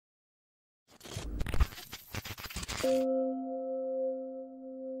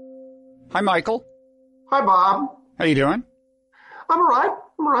Hi, Michael. Hi, Bob. How you doing? I'm all right.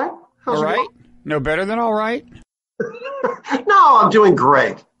 How's All it right. going? No better than all right? No, I'm doing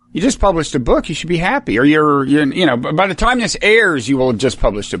great. You just published a book. You should be happy. Or you're by the time this airs, you will have just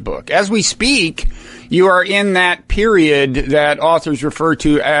published a book. As we speak, you are in that period that authors refer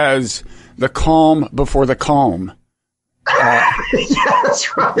to as the calm before the calm. Yeah,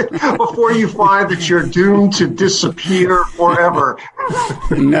 that's right. Before you find that you're doomed to disappear forever.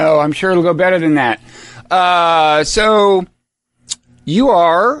 No, I'm sure it'll go better than that. So you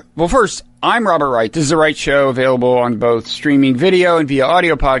are, well, first, I'm Robert Wright. This is The Wright Show, available on both streaming video and via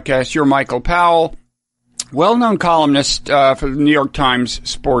audio podcast. You're Michael Powell, well-known columnist for the New York Times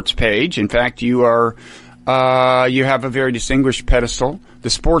sports page. In fact, you are you have a very distinguished pedestal, the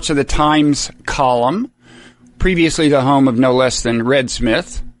Sports of the Times column, previously the home of no less than Red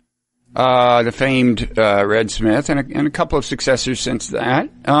Smith, the famed Red Smith, and a couple of successors since that.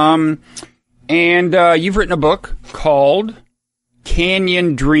 And you've written a book called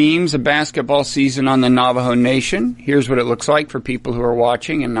Canyon Dreams, a basketball season on the Navajo Nation. Here's what it looks like for people who are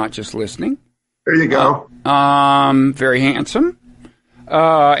watching and not just listening. There you go. Very handsome.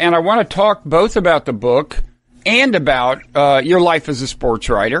 And I want to talk both about the book and about your life as a sports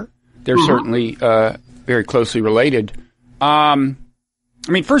writer. They're certainly very closely related.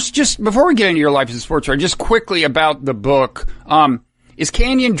 First, just before we get into your life as a sports writer, just quickly about the book. Is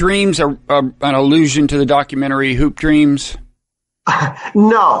Canyon Dreams an allusion to the documentary Hoop Dreams?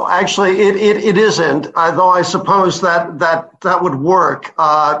 No, actually, it isn't. Though I suppose that would work.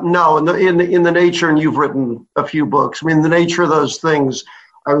 No, in the nature, and you've written a few books. I mean, the nature of those things,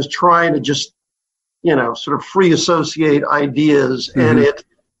 I was trying to just, sort of free associate ideas, and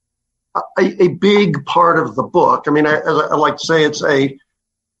a big part of the book. I mean, as I like to say,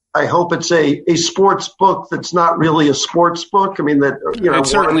 I hope it's a sports book that's not really a sports book. I mean, that it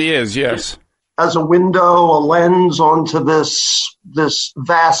certainly is. Yes. As a window, a lens onto this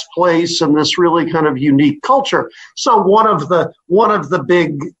vast place and this really kind of unique culture. So one of the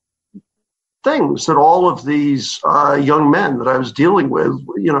big things that all of these young men that I was dealing with,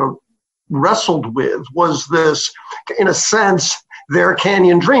 wrestled with was this, in a sense, their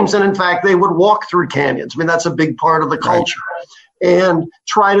canyon dreams. And in fact, they would walk through canyons. I mean, that's a big part of the culture. Right. And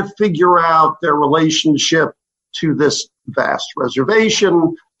try to figure out their relationship to this vast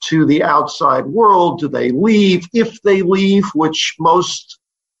reservation, to the outside world. Do they leave? If they leave, which most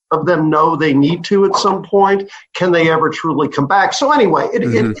of them know they need to at some point, can they ever truly come back? So anyway,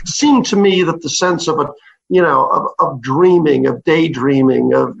 it seemed to me that the sense of of dreaming, of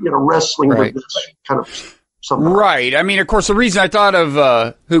daydreaming, of wrestling with this kind of something. Right. I mean, of course, the reason I thought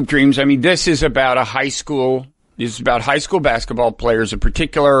of Hoop Dreams, I mean, this is about high school basketball players, in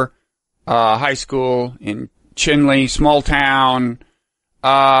particular, high school in Chinle, small town,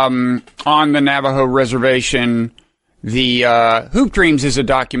 on the Navajo reservation. The Hoop Dreams is a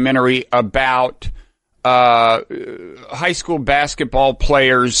documentary about high school basketball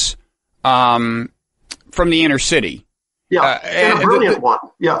players from the inner city. Yeah, and a brilliant one.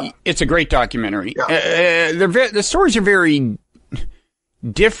 Yeah, it's a great documentary. Yeah. The stories are very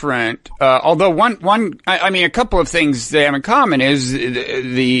different, although a couple of things they have in common is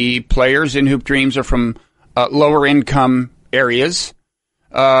the players in Hoop Dreams are from lower income areas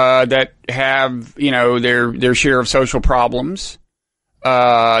that have their share of social problems.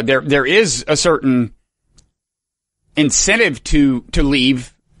 There is a certain incentive to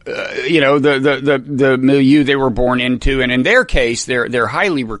leave the milieu they were born into, and in their case they're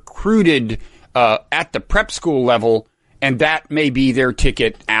highly recruited at the prep school level, and that may be their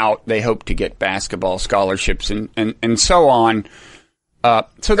ticket out. They hope to get basketball scholarships and so on.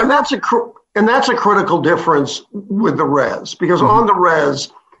 And that's a critical difference with the res, because on the res,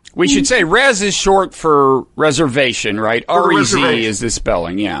 we should say res is short for reservation, right? R-E-Z is the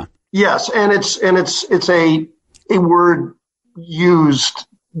spelling, yeah. Yes, and it's a word used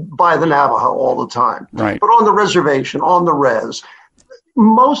by the Navajo all the time. Right. But on the reservation, on the res,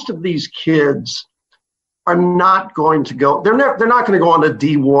 most of these kids are not going to go. They're not going to go on to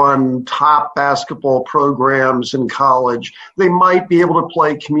D1 top basketball programs in college. They might be able to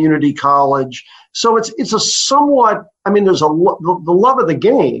play community college. So it's a somewhat. I mean, there's the love of the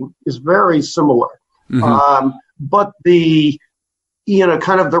game is very similar, but the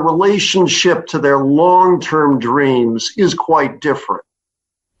kind of the relationship to their long-term dreams is quite different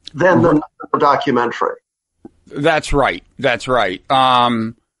than the documentary. That's right.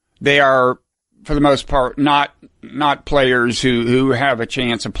 They are for the most part, not players who have a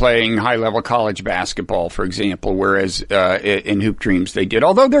chance of playing high-level college basketball, for example, whereas in Hoop Dreams they did.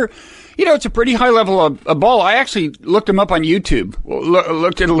 Although they're, it's a pretty high level of ball. I actually looked them up on YouTube,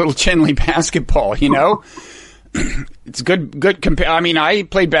 looked at a little Chinley basketball, It's good. I mean, I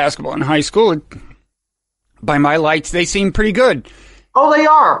played basketball in high school. By my lights, they seem pretty good. Oh, they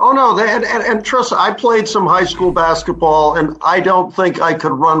are. Oh, no. And trust me, I played some high school basketball, and I don't think I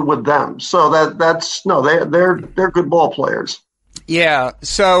could run with them. So they're good ball players. Yeah.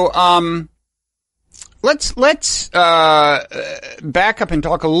 So let's back up and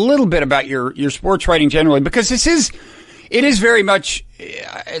talk a little bit about your sports writing generally, because it is very much,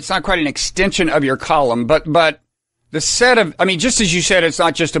 it's not quite an extension of your column, but the set of, just as you said, it's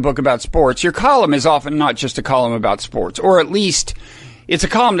not just a book about sports. Your column is often not just a column about sports, or at least it's a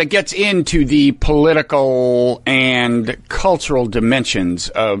column that gets into the political and cultural dimensions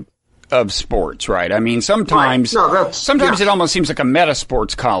of sports, right? I mean, sometimes, right. No, it almost seems like a meta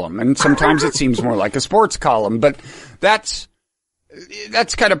sports column, and sometimes it seems more like a sports column, but that's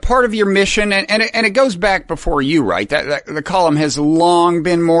kind of part of your mission, and it goes back before you, right? That the column has long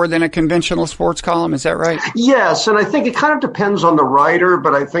been more than a conventional sports column. Is that right? Yes, and I think it kind of depends on the writer,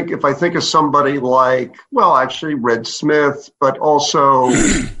 but I think if I think of somebody like, actually Red Smith, but also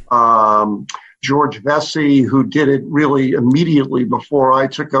George Vesey, who did it really immediately before I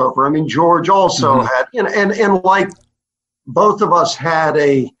took over. I mean, George also had, and like both of us had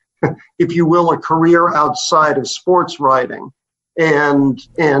a, if you will, a career outside of sports writing. And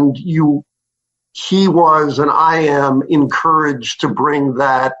he was, and I am encouraged to bring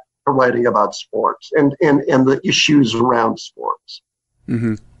that to writing about sports and the issues around sports.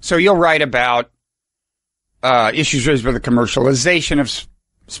 Mm-hmm. So you'll write about issues raised by the commercialization of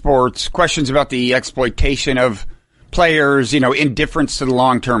sports, questions about the exploitation of players, indifference to the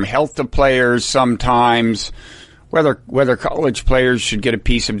long-term health of players sometimes, whether college players should get a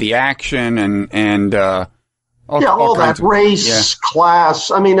piece of the action and all that race,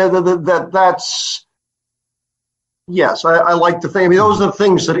 class. I mean, that's, yes, I like to think, those are the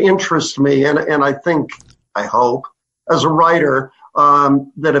things that interest me. And I hope, as a writer,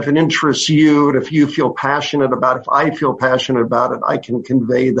 that if it interests you, and if you feel passionate about it, if I feel passionate about it, I can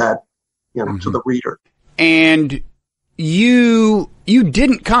convey that, to the reader. And you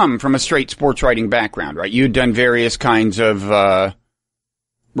didn't come from a straight sports writing background, right? You'd done various kinds of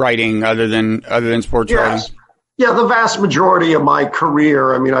writing other than sports writing. Yeah, the vast majority of my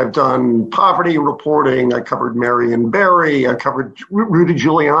career, I've done poverty reporting. I covered Marion Barry. I covered Rudy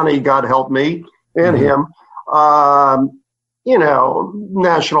Giuliani, God help me, and him.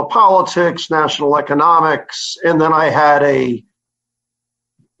 National politics, national economics. And then I had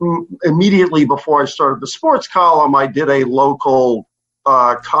immediately before I started the sports column, I did a local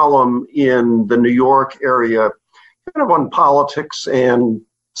column in the New York area, kind of on politics and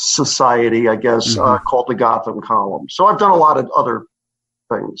society, I guess, called the Gotham column. So I've done a lot of other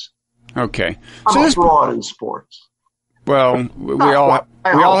things. Okay. I'm broad in sports. Well, we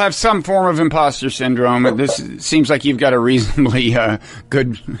all have some form of imposter syndrome. This seems like you've got a reasonably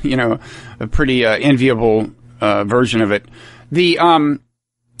good, a pretty enviable version of it.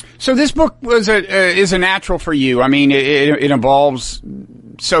 So this book is a natural for you. I mean, it involves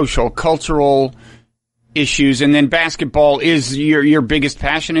social, cultural issues, and then basketball is your biggest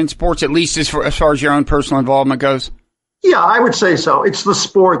passion in sports, at least as far as your own personal involvement goes? Yeah, I would say so. It's the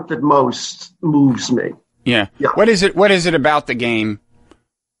sport that most moves me. Yeah. What is it about the game?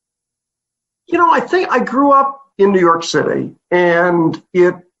 I think I grew up in New York City, and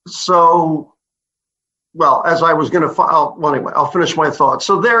as I was going to anyway, I'll finish my thoughts.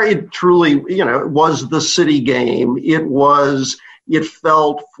 So there it truly, it was the city game. It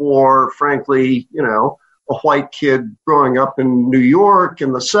felt for, frankly, a white kid growing up in New York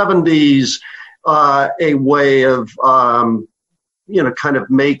in the 70s, a way of, kind of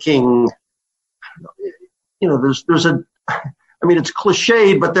making, there's it's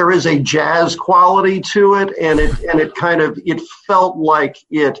cliched, but there is a jazz quality to it. And it felt like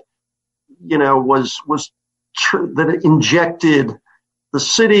it, that it injected the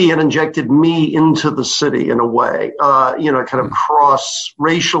city and injected me into the city in a way, kind of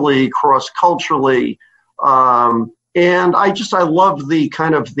cross-racially, cross-culturally. And I love the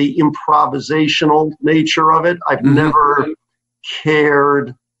kind of the improvisational nature of it. I've never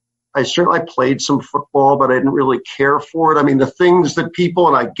cared. I played some football, but I didn't really care for it. The things that people,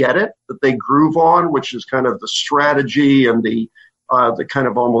 and I get it, that they groove on, which is kind of the strategy and the kind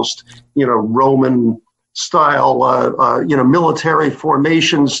of almost, Roman style, military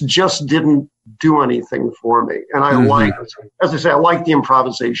formations just didn't do anything for me. And I like, as I say, I like the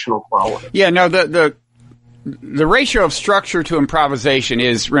improvisational quality. Yeah, no, the ratio of structure to improvisation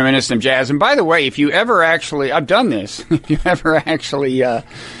is reminiscent of jazz. And by the way, if you ever actually, I've done this, if you ever actually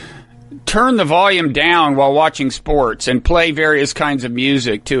turn the volume down while watching sports and play various kinds of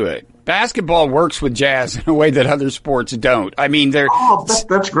music to it, basketball works with jazz in a way that other sports don't. I mean,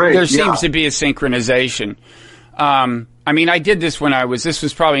 that's great. There seems to be a synchronization. I mean, I did this this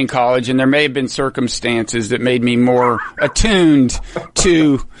was probably in college, and there may have been circumstances that made me more attuned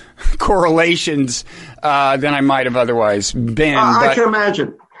to correlations than I might have otherwise been. I can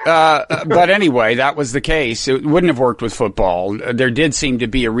imagine. But anyway, that was the case. It wouldn't have worked with football. There did seem to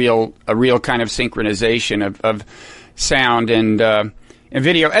be a real kind of synchronization of sound and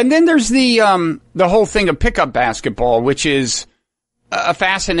video. And then there's the whole thing of pickup basketball, which is a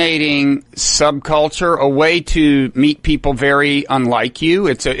fascinating subculture, a way to meet people very unlike you.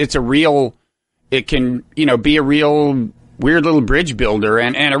 It can, be a real weird little bridge builder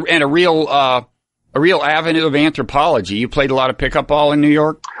and a real avenue of anthropology. You played a lot of pickup ball in New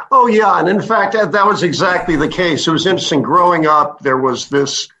York? Oh, yeah. And in fact, that was exactly the case. It was interesting. Growing up, there was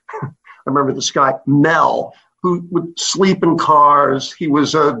this, I remember this guy, Mel, who would sleep in cars. He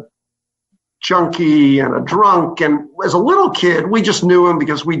was a junkie and a drunk. And as a little kid, we just knew him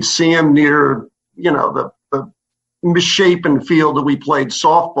because we'd see him near, the misshapen field that we played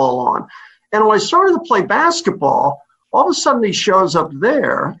softball on. And when I started to play basketball, all of a sudden he shows up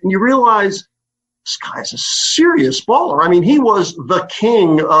there and you realize this guy's a serious baller. I mean, he was the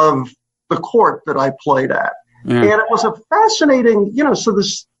king of the court that I played at. Yeah. And it was a fascinating, so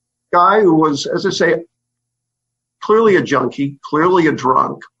this guy who was, as I say, clearly a junkie, clearly a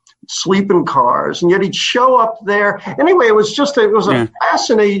drunk, sleep in cars, and yet he'd show up there. Anyway, it was a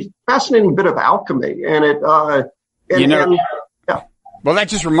fascinating bit of alchemy. And well, that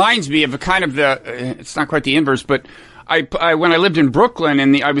just reminds me of a kind of it's not quite the inverse, but I when I lived in Brooklyn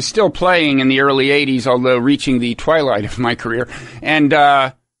I was still playing in the early 80s, although reaching the twilight of my career. And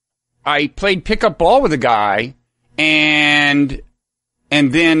I played pickup ball with a guy, and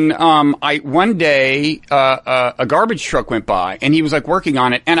then one day a garbage truck went by, and he was like working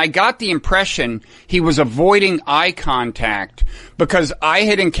on it, and I got the impression he was avoiding eye contact because I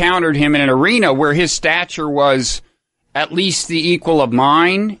had encountered him in an arena where his stature was at least the equal of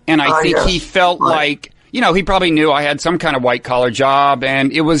mine, and I think he felt like, he probably knew I had some kind of white collar job,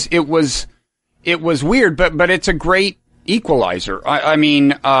 and it was weird, but it's a great equalizer. I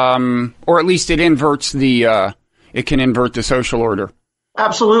mean, or at least it can invert the social order.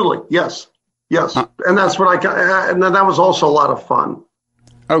 Absolutely. Yes. And that's what and that was also a lot of fun.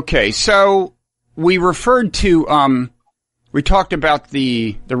 Okay. So we referred to, we talked about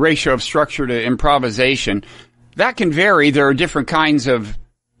the ratio of structure to improvisation. That can vary. There are different kinds of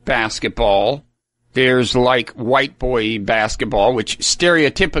basketball. There's like white boy basketball, which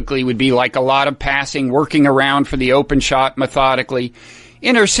stereotypically would be like a lot of passing, working around for the open shot methodically.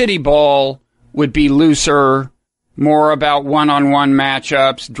 Inner city ball would be looser, more about one-on-one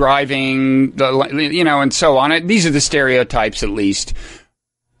matchups, driving, and so on. These are the stereotypes, at least.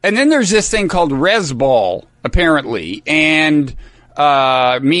 And then there's this thing called res ball, apparently, and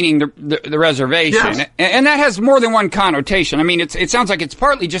meaning the reservation. Yes. And that has more than one connotation. I mean, it sounds like it's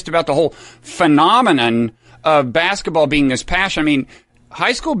partly just about the whole phenomenon of basketball being this passion. I mean,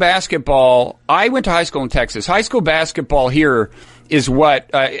 high school basketball, I went to high school in Texas. High school basketball here is what,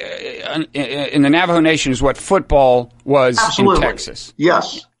 in the Navajo Nation, is what football was in Texas.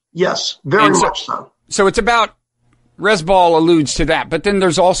 Yes, very much so. So it's about, res ball alludes to that, but then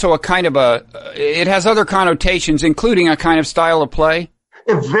there's also a kind of it has other connotations, including a kind of style of play.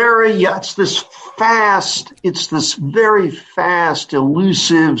 It's this very fast,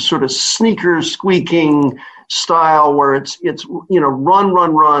 elusive, sort of sneaker squeaking style where it's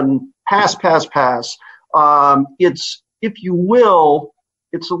run, pass. It's, if you will,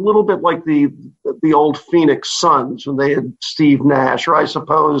 it's a little bit like the old Phoenix Suns when they had Steve Nash, or I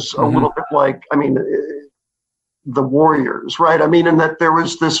suppose a little bit like, the Warriors, right? I mean, and that there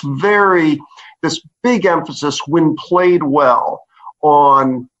was this big emphasis when played well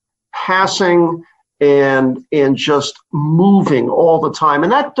on passing and just moving all the time.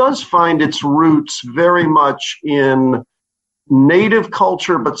 And that does find its roots very much in native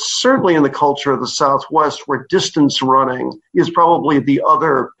culture, but certainly in the culture of the Southwest, where distance running is probably the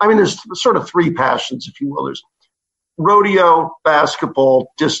other. I mean, there's sort of three passions, if you will. There's rodeo,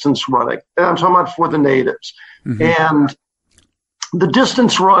 basketball, distance running. And I'm talking about for the natives. Mm-hmm. And the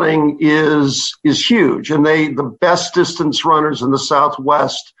distance running is huge. And the best distance runners in the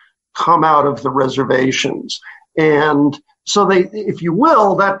Southwest come out of the reservations. And so they, if you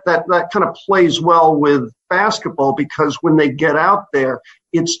will, that kind of plays well with basketball, because when they get out there,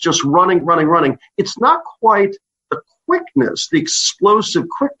 it's just running. It's not quite the quickness, the explosive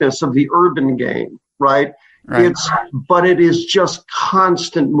quickness of the urban game, right? Right. But it is just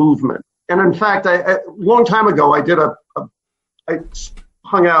constant movement. And in fact, a long time ago, I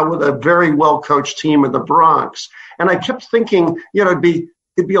hung out with a very well-coached team in the Bronx, and I kept thinking, it'd be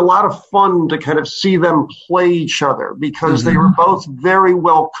a lot of fun to kind of see them play each other, because they were both very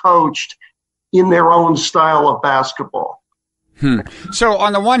well coached in their own style of basketball. So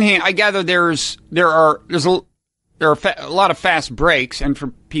on the one hand, I gather there are a lot of fast breaks, and for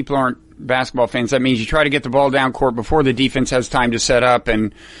people who aren't basketball fans, that means you try to get the ball down court before the defense has time to set up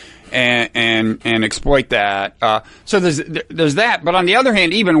and exploit that. So there's that. But on the other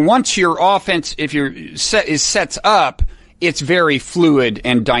hand, even once your offense, if your sets up, it's very fluid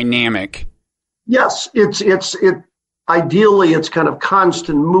and dynamic. Yes, ideally it's kind of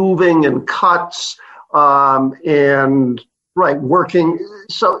constant moving and cuts, and working.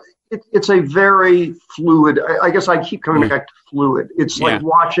 So it's a very fluid. I guess I keep coming back to fluid. It's like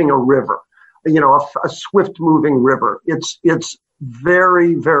watching a river, a swift moving river. It's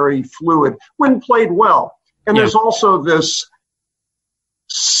very, very fluid when played well. And there's also this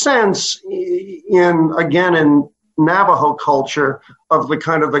sense in Navajo culture of the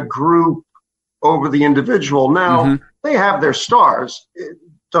kind of the group over the individual. Now, they have their stars,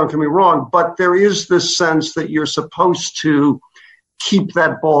 don't get me wrong, but there is this sense that you're supposed to keep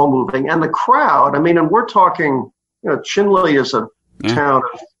that ball moving. And the crowd, and we're talking, Chinle is a town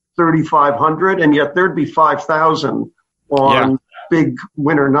of 3,500, and yet there'd be 5,000 on big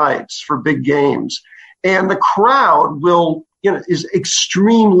winter nights for big games. And the crowd is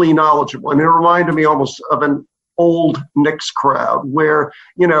extremely knowledgeable. And it reminded me almost of an old Knicks crowd where,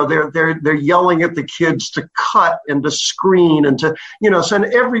 they're yelling at the kids to cut and to screen and to, so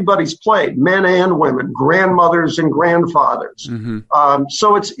everybody's played, men and women, grandmothers and grandfathers.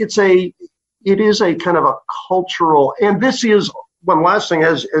 So it is a kind of a cultural, and this is one last thing,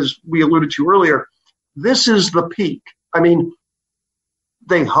 as we alluded to earlier, this is the peak.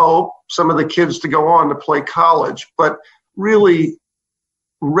 They hope some of the kids to go on to play college, but really,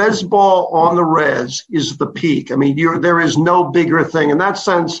 res ball on the res is the peak. There is no bigger thing. In that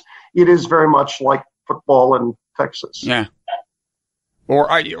sense, it is very much like football in Texas. Yeah.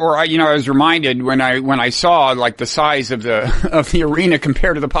 Or I was reminded when I saw like the size of the arena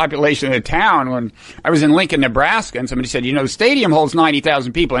compared to the population of the town when I was in Lincoln, Nebraska, and somebody said, the stadium holds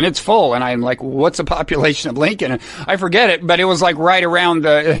 90,000 people and it's full. And I'm like, well, what's the population of Lincoln? And I forget it, but it was like right around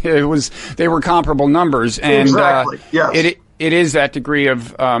they were comparable numbers. And, exactly. Yes. It is that degree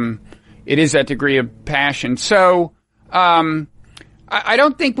of passion. So, I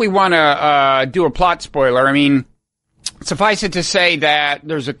don't think we want to, do a plot spoiler. Suffice it to say that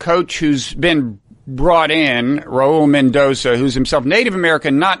there's a coach who's been brought in, Raul Mendoza, who's himself Native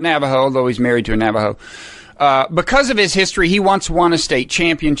American, not Navajo, although he's married to a Navajo. Because of his history, he once won a state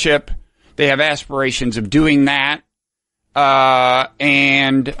championship. They have aspirations of doing that.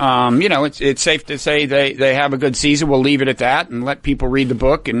 It's safe to say they have a good season. We'll leave it at that and let people read the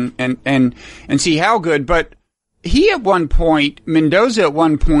book and see how good. But Mendoza at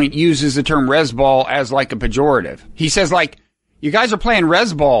one point uses the term res ball as like a pejorative. He says like, you guys are playing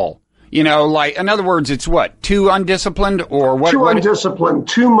res ball. In other words, it's what? Too undisciplined or what? Too undisciplined,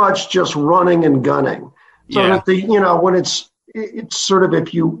 too much just running and gunning. So that when it's sort of,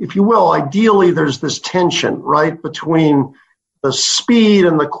 if you will, ideally there's this tension, right, between the speed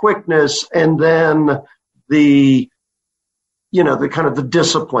and the quickness and then the kind of the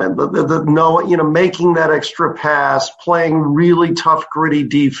discipline, making that extra pass, playing really tough, gritty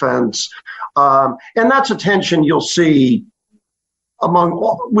defense. And that's a tension you'll see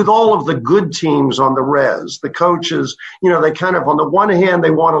with all of the good teams on the res. The coaches, they kind of, on the one hand,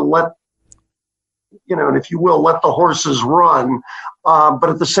 they want to let the horses run, but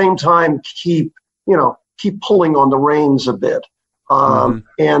at the same time, keep pulling on the reins a bit. And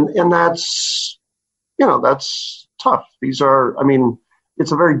that's tough. These are,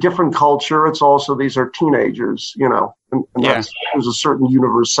 it's a very different culture. It's also, these are teenagers, and there's a certain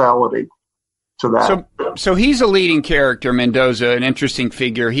universality to that. So he's a leading character, Mendoza, an interesting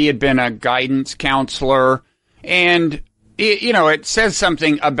figure. He had been a guidance counselor, and it says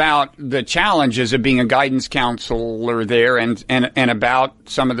something about the challenges of being a guidance counselor there and about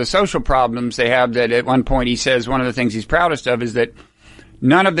some of the social problems they have. That at one point he says one of the things he's proudest of is that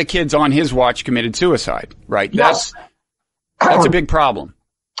none of the kids on his watch committed suicide, right? Yes. That's a big problem.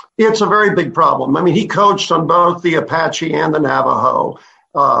 It's a very big problem. He coached on both the Apache and the Navajo.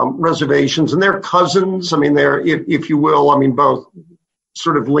 reservations, and they're cousins. I mean, they're, if you will, I mean, both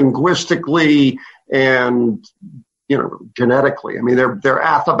sort of linguistically and, you know, genetically. I mean, they're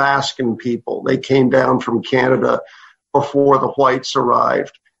Athabascan people. They came down from Canada before the whites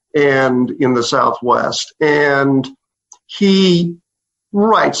arrived, and in the Southwest. And he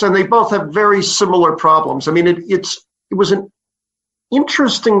writes, and they both have very similar problems. I mean, it was an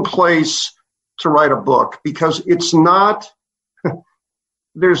interesting place to write a book because it's not,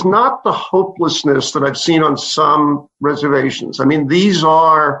 there's not the hopelessness that I've seen on some reservations. I mean, these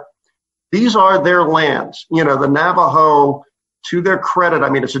are their lands. You know, the Navajo, to their credit, I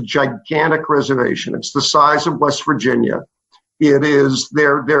mean, it's a gigantic reservation. It's the size of West Virginia. It is,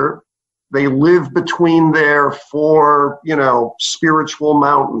 they live between their four, you know, spiritual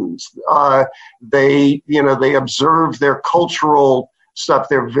mountains. They observe their cultural stuff.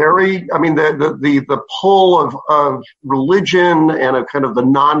 They're very, I mean, the pull of religion and of kind of the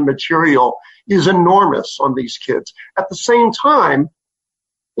non-material is enormous on these kids. At the same time,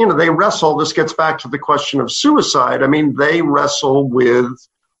 you know, they wrestle, this gets back to the question of suicide. I mean, they wrestle with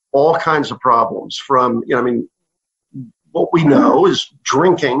all kinds of problems from, you know, I mean, what we know is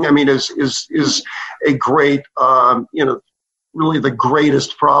drinking, I mean, is a great, you know, really the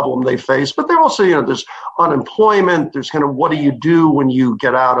greatest problem they face. But they're also, you know, there's unemployment. There's kind of what do you do when you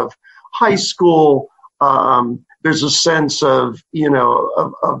get out of high school? There's a sense of, you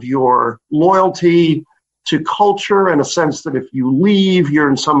know, of your loyalty to culture, and a sense that if you leave,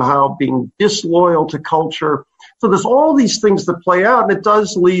 you're somehow being disloyal to culture. So there's all these things that play out, and it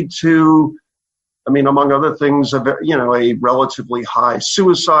does lead to, I mean, among other things, you know, a relatively high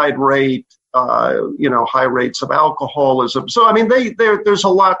suicide rate, you know, high rates of alcoholism. So, I mean, there's a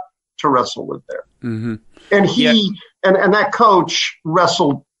lot to wrestle with there. Mm-hmm. And and that coach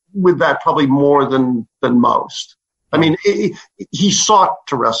wrestled with that probably more than most. I mean, he sought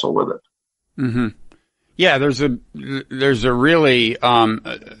to wrestle with it. Mm-hmm. Yeah, there's a really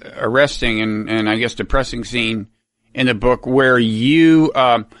arresting and I guess depressing scene in the book where you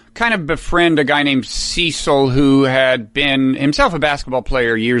kind of befriend a guy named Cecil who had been himself a basketball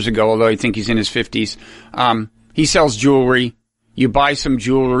player years ago, although I think he's in his 50s. He sells jewelry. You buy some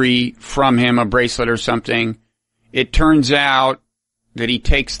jewelry from him, a bracelet or something. It turns out that he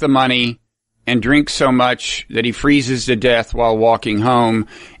takes the money and drinks so much that he freezes to death while walking home.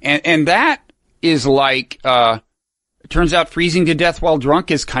 And that is like, it turns out freezing to death while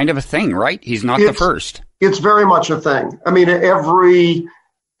drunk is kind of a thing, right? He's not the first. It's very much a thing. I mean, every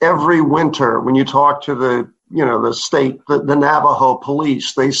winter when you talk to the Navajo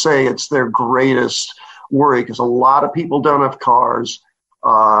police, they say it's their greatest worry because a lot of people don't have cars.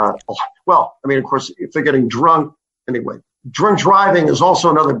 Well, I mean, of course, if they're getting drunk, anyway, drunk driving is also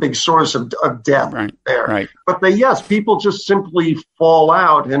another big source of death there. Right. But people just simply fall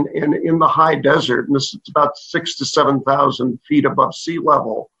out and in the high desert, and this is about 6,000 to 7,000 feet above sea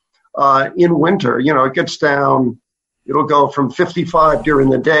level. In winter, you know, it gets down, it'll go from 55 during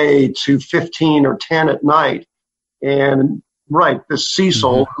the day to 15 or 10 at night. And this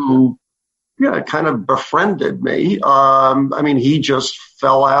Cecil, who, kind of befriended me. I mean, he just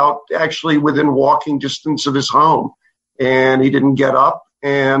fell out actually within walking distance of his home, and he didn't get up.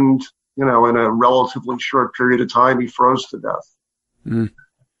 And, you know, in a relatively short period of time, he froze to death. Mm.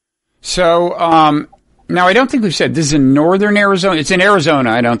 So, now, I don't think we've said this is in northern Arizona. It's in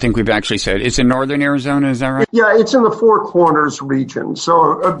Arizona. I don't think we've actually said it's in northern Arizona. Is that right? Yeah, it's in the Four Corners region.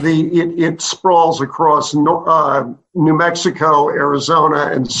 So it sprawls across New Mexico,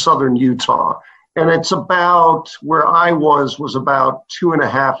 Arizona, and southern Utah. And it's about where I was about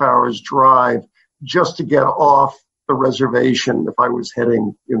 2.5 hours drive just to get off the reservation if I was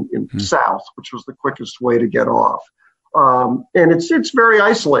heading in south, which was the quickest way to get off. And it's very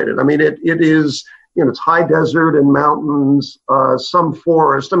isolated. I mean, it is. You know, it's high desert and mountains, some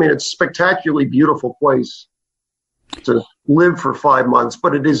forest. I mean, it's a spectacularly beautiful place to live for 5 months,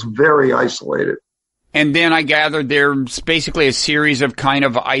 but it is very isolated. And then I gathered there's basically a series of kind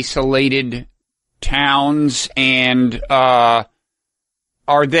of isolated towns, and are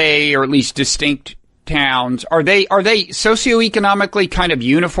they, or at least distinct towns, are they socioeconomically kind of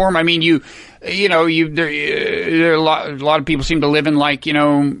uniform? I mean, there are a lot of people seem to live in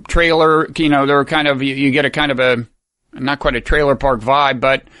trailer, they're kind of, you get a kind of a, not quite a trailer park vibe,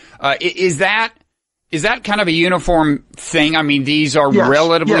 but, is that kind of a uniform thing? I mean, these are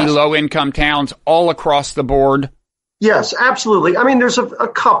relatively low income towns all across the board. Yes, absolutely. I mean, there's a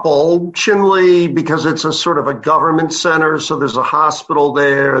couple. Chinle, because it's a sort of a government center, so there's a hospital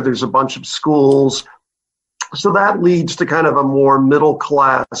there, there's a bunch of schools. So that leads to kind of a more middle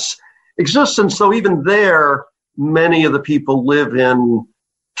class existence. So even there, many of the people live in,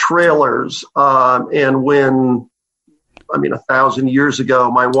 trailers. And when, 1,000 years ago,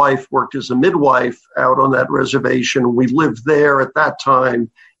 my wife worked as a midwife out on that reservation. We lived there at that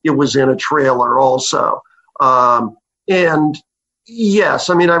time. It was in a trailer also. And yes,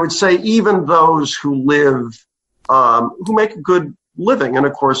 I would say even those who live, who make a good living, and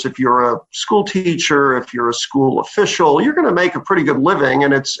of course, if you're a school teacher, if you're a school official, you're going to make a pretty good living,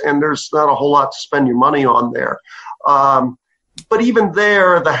 and there's not a whole lot to spend your money on there. But even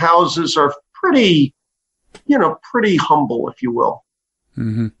there, the houses are pretty humble, if you will.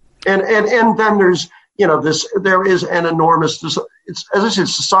 Mm-hmm. And then there's, there is an enormous, it's, as I said,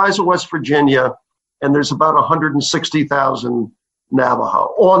 it's the size of West Virginia, and there's about 160,000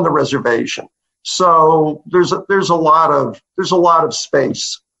 Navajo on the reservation. So there's a lot of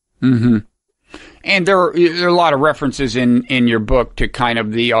space. Mm-hmm. And there are a lot of references in your book to kind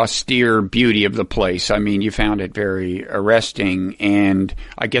of the austere beauty of the place. You found it very arresting, and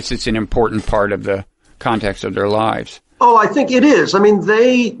I guess it's an important part of the context of their lives. Oh, I think it is. There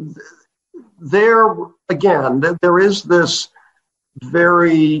is this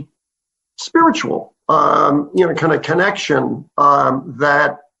very spiritual, kind of connection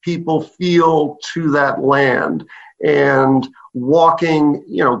that people feel to that land, and walking,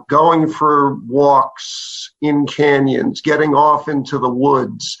 going for walks in canyons, getting off into the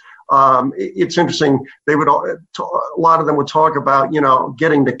woods. It's interesting. A lot of them would talk about,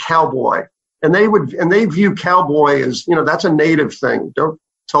 getting to cowboy, and they view cowboy as, that's a native thing. Don't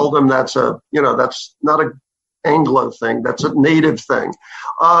tell them that's that's not a Anglo thing. That's a native thing.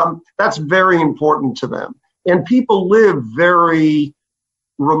 That's very important to them. And people live very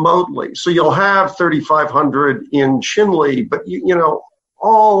remotely. So you'll have 3,500 in Chinle, but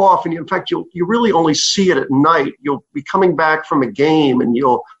all often, in fact, you really only see it at night. You'll be coming back from a game, and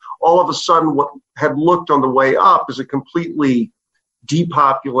you'll all of a sudden, what had looked on the way up is a completely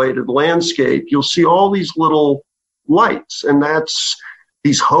depopulated landscape. You'll see all these little lights, and that's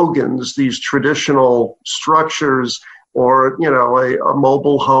these hogans, these traditional structures, or a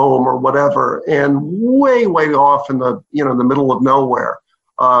mobile home or whatever, and way off in the the middle of nowhere.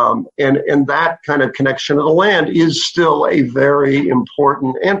 And that kind of connection to the land is still a very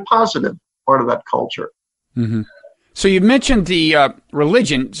important and positive part of that culture. Mm-hmm. So you mentioned the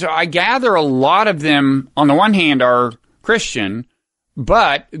religion. So I gather a lot of them, on the one hand, are Christian,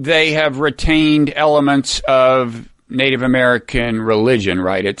 but they have retained elements of Native American religion,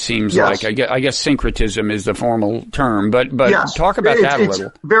 right? It seems yes. like, I guess syncretism is the formal term, but yes. Talk about that a little.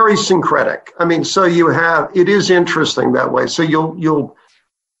 It's very syncretic. So it is interesting that way. So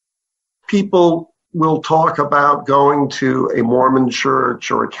people will talk about going to a Mormon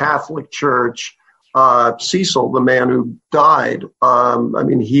church or a Catholic church. Cecil, the man who died,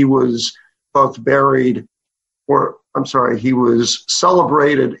 he was he was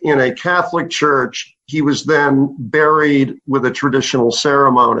celebrated in a Catholic church. He was then buried with a traditional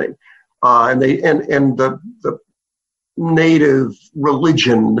ceremony. And the native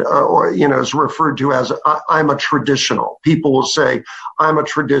religion, is referred to as, I'm a traditional. People will say, I'm a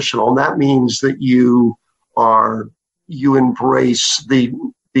traditional. And that means that you embrace the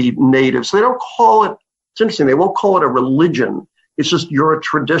natives. They don't call it, it's interesting, they won't call it a religion. It's just, you're a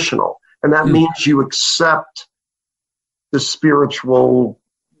traditional. And that means you accept the spiritual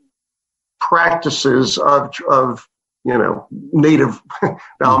practices of native, now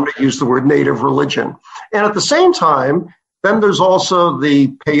I'm going to use the word native religion. And at the same time, then there's also the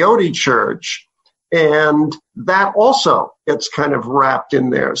peyote church, and that also gets kind of wrapped in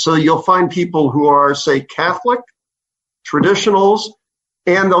there. So you'll find people who are, say, Catholic, traditionals,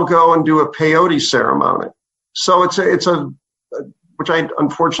 and they'll go and do a peyote ceremony. So it's a which I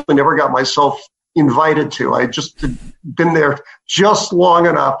unfortunately never got myself invited to. I just had been there just long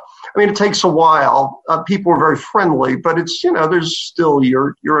enough. It takes a while. People are very friendly, but it's, there's still,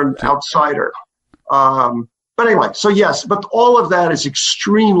 you're an outsider. But anyway, so yes, but all of that is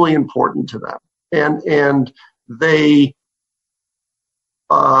extremely important to them. And they,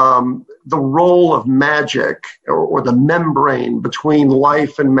 the role of magic or the membrane between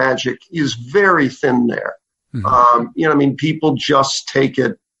life and magic is very thin there. Mm-hmm. People just take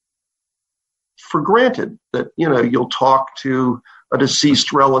it for granted that, you'll talk to a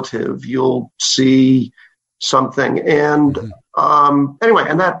deceased relative, you'll see something. And anyway,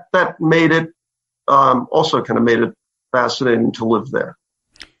 and that made it also kind of made it fascinating to live there.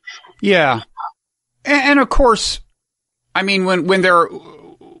 Yeah. And of course, when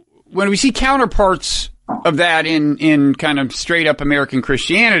we see counterparts of that in kind of straight up American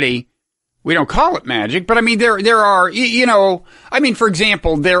Christianity, we don't call it magic, but there are, for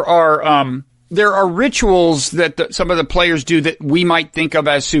example, there are, there are rituals that some of the players do that we might think of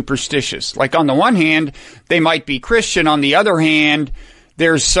as superstitious. Like on the one hand, they might be Christian. On the other hand,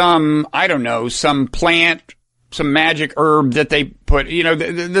 there's some, I don't know, some plant, some magic herb that they put,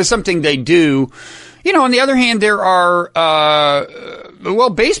 there's something they do. On the other hand, there are,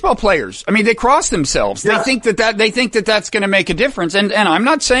 baseball players. I mean, they cross themselves. Yeah. They think that that's going to make a difference. And I'm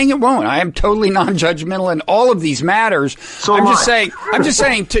not saying it won't. I am totally non-judgmental in all of these matters. So I'm just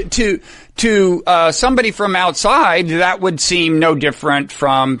saying to somebody from outside, that would seem no different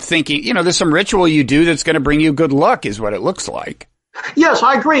from thinking, there's some ritual you do that's going to bring you good luck is what it looks like. Yes,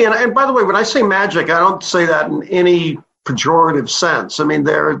 I agree. And by the way, when I say magic, I don't say that in any pejorative sense. I mean,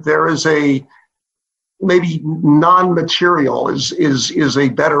 there is a, maybe non-material is a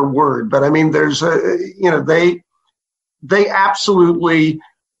better word, but I mean, there's they absolutely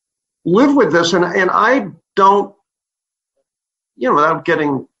live with this, and I don't, without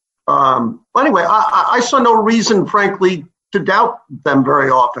getting, anyway, I saw no reason, frankly, to doubt them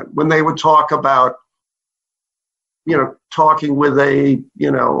very often when they would talk about, talking with a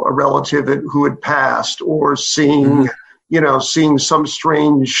relative who had passed, or seeing, seeing some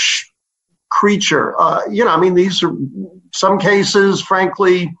strange creature. I mean, these are some cases,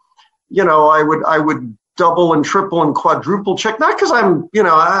 frankly, I would double and triple and quadruple check, not because I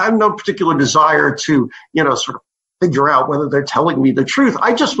have no particular desire to, sort of figure out whether they're telling me the truth.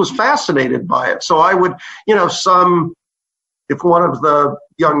 I just was fascinated by it. So I would, if one of the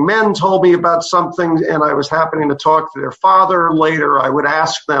young men told me about something and I was happening to talk to their father later, I would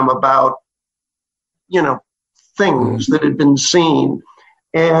ask them about, things that had been seen.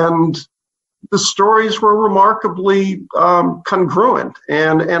 And the stories were remarkably congruent.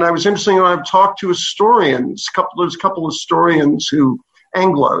 And I was interested when I've talked to historians, there's a couple of historians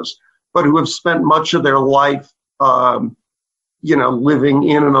Anglos, but who have spent much of their life, living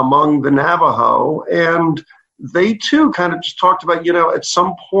in and among the Navajo. And they too kind of just talked about, at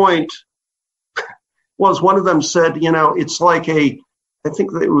some point, well, as one of them said, it's like I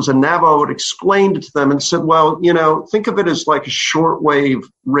think that it was a Navajo had explained it to them and said, well, think of it as like a shortwave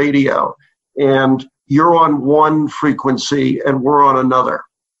radio. And you're on one frequency and we're on another.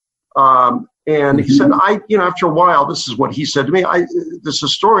 And he said, after a while, this is what he said to me, this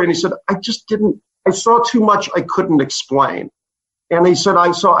historian, he said, I saw too much I couldn't explain. And he said,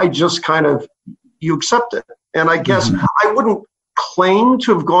 I just kind of, you accept it. And I guess I wouldn't claim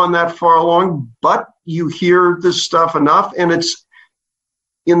to have gone that far along, but you hear this stuff enough, and it's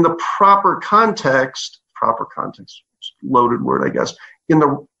in the proper context, loaded word, I guess, in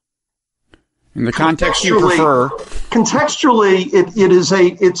the context you prefer. Contextually,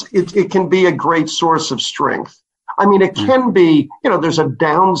 it can be a great source of strength. I mean, it can be, there's a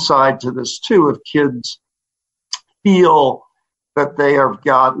downside to this too, if kids feel that they have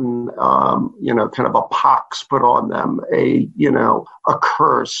gotten, kind of a pox put on them, a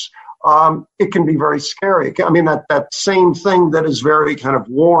curse. It can be very scary. I mean, that same thing that is very kind of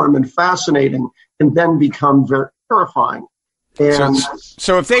warm and fascinating can then become very terrifying. And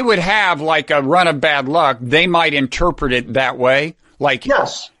so if they would have like a run of bad luck, they might interpret it that way. Like,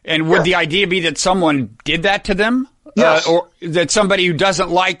 yes. And would the idea be that someone did that to them? Yes. Or that somebody who doesn't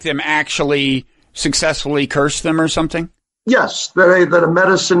like them actually successfully cursed them or something? Yes. That a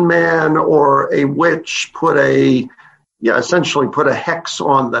medicine man or a witch essentially put a hex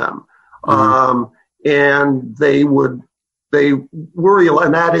on them. And they worry,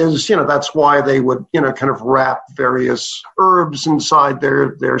 and that is, that's why they would, kind of wrap various herbs inside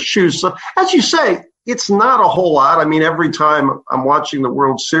their shoes. So as you say, it's not a whole lot. I mean, every time I'm watching the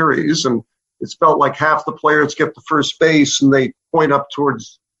World Series, and it's felt like half the players get to first base and they point up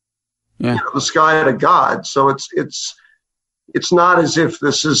towards the sky to God. So it's not as if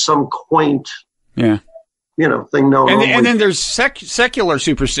this is some quaint, thing. No, and then there's secular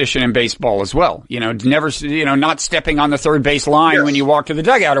superstition in baseball as well. Never, not stepping on the third base line when you walk to the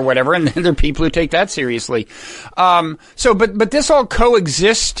dugout or whatever. And then there are people who take that seriously. But this all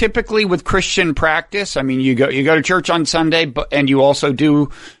coexists typically with Christian practice. I mean, you go to church on Sunday, and you also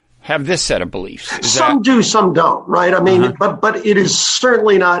do have this set of beliefs. Some do, some don't, right? I mean, but it is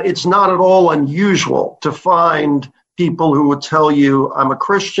certainly not. It's not at all unusual to find people who would tell you, I'm a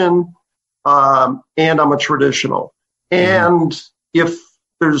Christian. And I'm a traditional. And if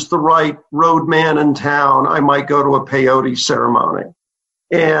there's the right roadman in town, I might go to a peyote ceremony.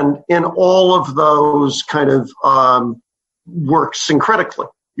 And in all of those kind of work syncretically.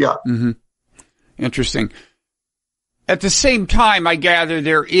 Yeah. Mm-hmm. Interesting. At the same time, I gather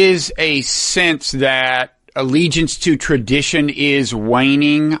there is a sense that allegiance to tradition is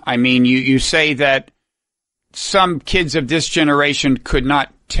waning. I mean, you say that some kids of this generation could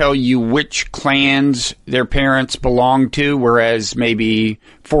not tell you which clans their parents belonged to, whereas maybe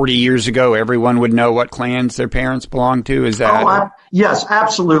 40 years ago, everyone would know what clans their parents belonged to? Is that? Yes,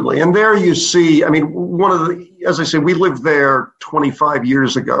 absolutely. And there you see, I mean, as I say, we lived there 25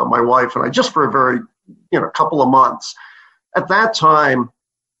 years ago, my wife and I, just for a very, couple of months. At that time,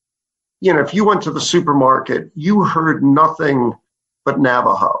 if you went to the supermarket, you heard nothing but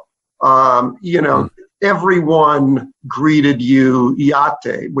Navajo. Everyone greeted you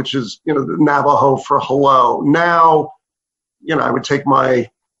Yate, which is, the Navajo for hello. Now, I would take my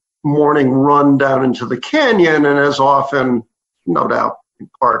morning run down into the canyon, and as often, no doubt, in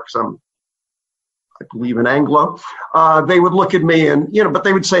parks, I believe in Anglo, they would look at me and, but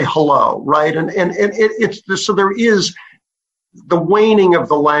they would say hello, right? And so there is, the waning of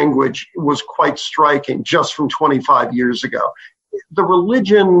the language was quite striking just from 25 years ago. The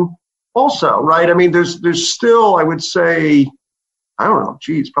religion also, right? I mean, there's still, I would say, I don't know,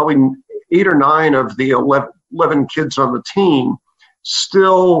 probably 8 or 9 of the 11 kids on the team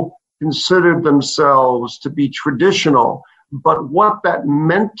still considered themselves to be traditional. But what that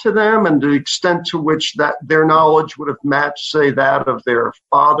meant to them and the extent to which that their knowledge would have matched, say, that of their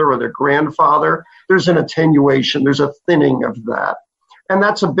father or their grandfather, there's an attenuation, there's a thinning of that. And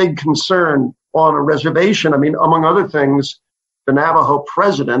that's a big concern on a reservation. I mean, among other things, the Navajo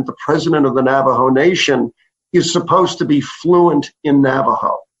president, the president of the Navajo Nation, is supposed to be fluent in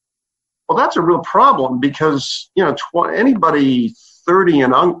Navajo. Well, that's a real problem because, anybody 30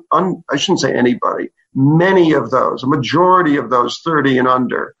 and I shouldn't say anybody, many of those, a majority of those 30 and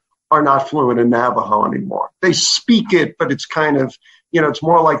under are not fluent in Navajo anymore. They speak it, but it's kind of, it's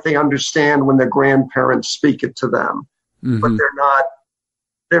more like they understand when their grandparents speak it to them, but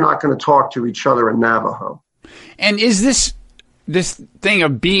they're not going to talk to each other in Navajo. And is this thing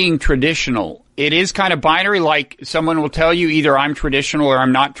of being traditional, it is kind of binary, like someone will tell you either I'm traditional or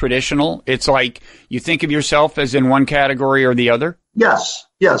I'm not traditional. It's like you think of yourself as in one category or the other? Yes,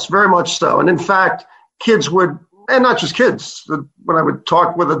 very much so. And in fact, kids would, and not just kids, when I would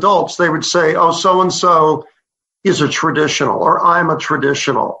talk with adults, they would say, oh, so-and-so is a traditional, or I'm a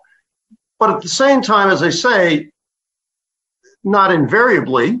traditional. But at the same time, as I say, not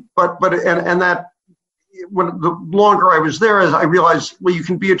invariably, but that when the longer I was there, as I realized, well, you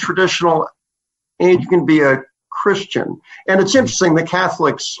can be a traditional and you can be a Christian. And it's interesting, the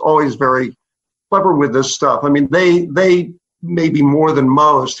Catholics always very clever with this stuff. I mean, they maybe more than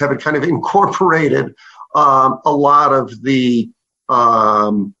most have it kind of incorporated a lot of the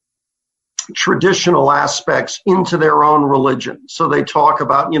traditional aspects into their own religion. So they talk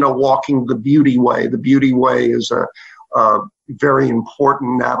about, walking the beauty way. The beauty way is a very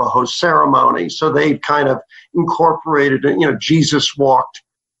important Navajo ceremony. So they kind of incorporated it. Jesus walked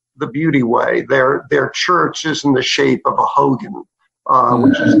the beauty way. Their church is in the shape of a hogan,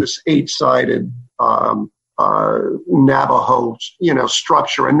 which is this 8-sided Navajo,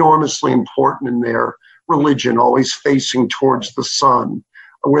 structure, enormously important in their religion, always facing towards the sun,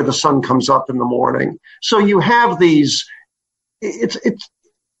 where the sun comes up in the morning. So you have these, it's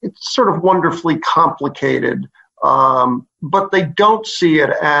sort of wonderfully complicated, but they don't see it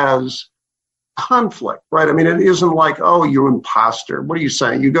as conflict, right? I mean, it isn't like, oh, you imposter. What are you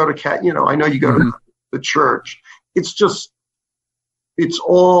saying? You go to I know you go to the church. It's just, it's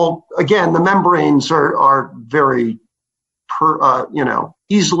all, again, the membranes are very,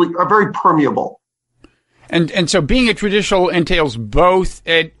 very permeable. And so being a traditional entails both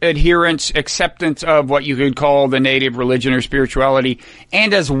adherence, acceptance of what you could call the native religion or spirituality,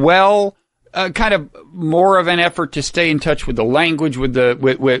 and as well, kind of more of an effort to stay in touch with the language, with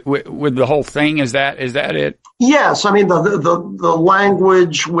the whole thing. Is that it? Yes, I mean the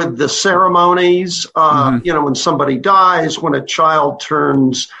language with the ceremonies. When somebody dies, when a child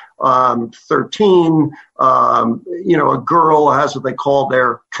turns 13, a girl has what they call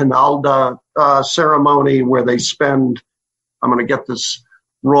their canalda ceremony, where they spend, I'm going to get this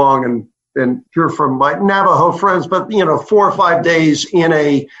wrong and hear from my Navajo friends, but 4 or 5 days in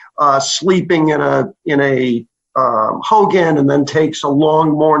a sleeping in a hogan, and then takes a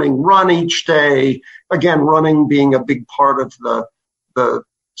long morning run each day. Again, running being a big part of the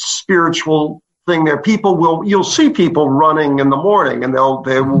spiritual thing there. You'll see people running in the morning, and they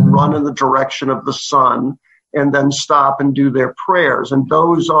will run in the direction of the sun and then stop and do their prayers. And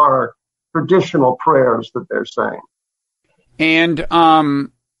those are traditional prayers that they're saying. And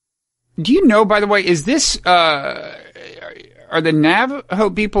do you know, by the way, is this are the Navajo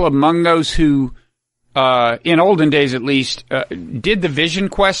people among those who, in olden days at least, did the vision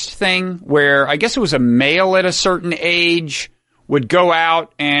quest thing, where I guess it was a male at a certain age would go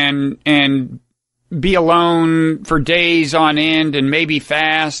out and be alone for days on end and maybe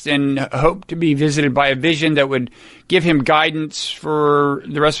fast and hope to be visited by a vision that would give him guidance for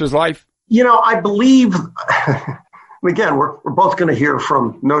the rest of his life? I believe, again, we're both going to hear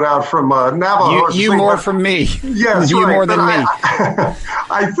no doubt from Navajo. You more from me. Yes, you right. more than me.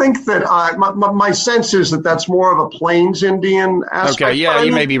 I think that my sense is that that's more of a Plains Indian aspect. Okay, yeah,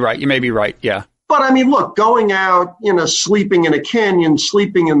 you may be right. You may be right, yeah. But I mean, look, going out, sleeping in a canyon,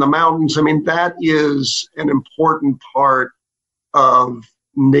 sleeping in the mountains, I mean, that is an important part of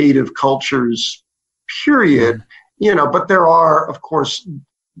native cultures, period. But there are, of course,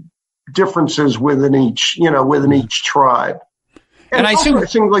 differences within each tribe. And I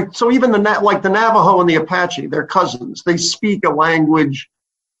think so even the Navajo and the Apache, they're cousins. They speak a language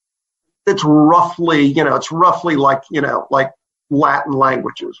that's roughly, like Latin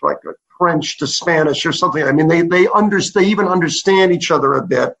languages, like French to Spanish or something. I mean, they even understand each other a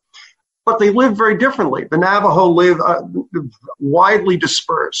bit, but they live very differently. The Navajo live widely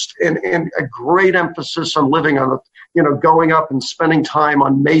dispersed, and a great emphasis on living on going up and spending time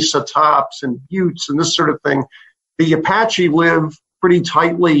on mesa tops and buttes and this sort of thing. The Apache live pretty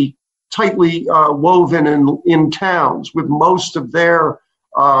tightly woven in towns, with most of their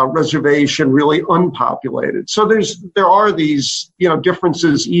reservation really unpopulated. So there are these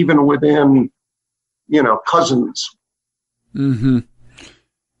differences even within cousins. Mm-hmm.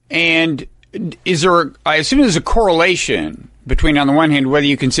 And I assume there's a correlation between, on the one hand, whether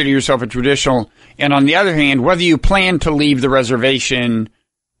you consider yourself a traditional, and on the other hand, whether you plan to leave the reservation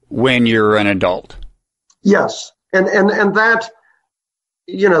when you're an adult. Yes, and that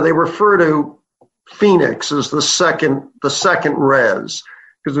they refer to Phoenix as the second res,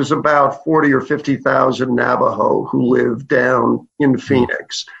 because there's about 40 or 50,000 Navajo who live down in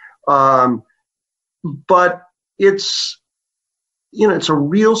Phoenix. But it's a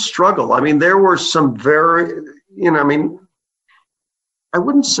real struggle. I mean, there were some very, I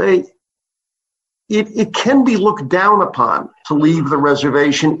wouldn't say it can be looked down upon to leave the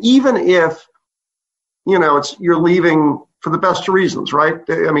reservation, even if, you're leaving for the best of reasons, right?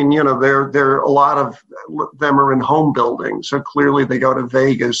 I mean, there a lot of them are in home building. So clearly they go to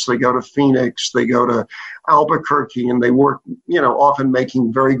Vegas, they go to Phoenix, they go to Albuquerque, and they work, often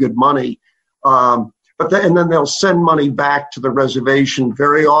making very good money. And then they'll send money back to the reservation.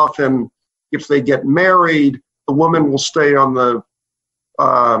 Very often, if they get married, the woman will stay on the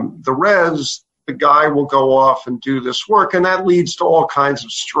res. The guy will go off and do this work, and that leads to all kinds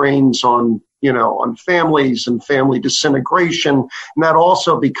of strains on families and family disintegration, and that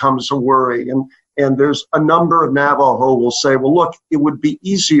also becomes a worry. And there's a number of Navajo will say, well, look, it would be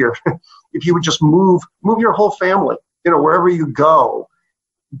easier if you would just move your whole family, wherever you go.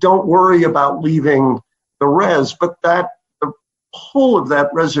 Don't worry about leaving the res, but the whole of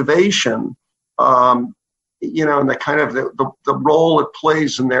that reservation, and the kind of the role it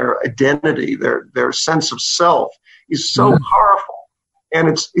plays in their identity, their sense of self is so powerful, and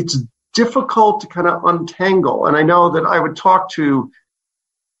it's difficult to kind of untangle. And I know that I would talk to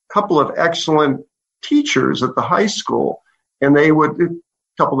a couple of excellent teachers at the high school, and one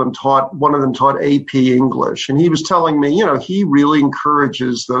of them taught AP English, and he was telling me, he really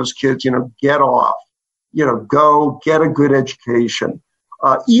encourages those kids, get off, go get a good education,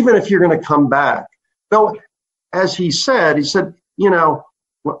 even if you're going to come back. Though, as he said,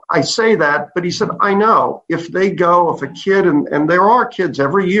 I say that, but he said, I know if a kid, and there are kids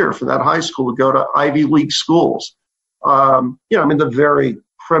every year from that high school who go to Ivy League schools, the very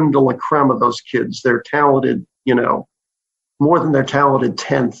creme de la creme of those kids, they're talented, more than they're talented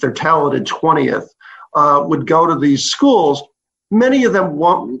 10th, they're talented 20th, would go to these schools. Many of them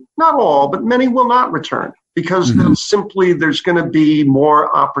won't, not all, but many will not return because there's going to be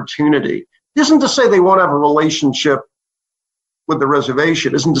more opportunity. It isn't to say they won't have a relationship with the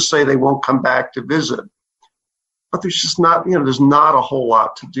reservation, isn't to say they won't come back to visit, but there's just not, there's not a whole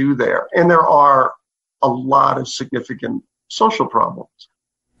lot to do there. And there are a lot of significant social problems.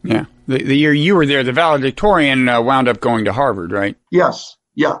 Yeah. The year you were there, the valedictorian wound up going to Harvard, right? Yes.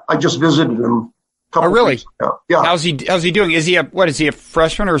 Yeah. I just visited him a couple really? weeks ago. Yeah. How's he doing? Is he a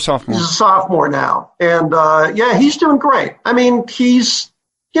freshman or a sophomore? He's a sophomore now. And, he's doing great. I mean, he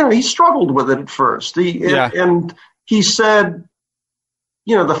struggled with it at first. And he said,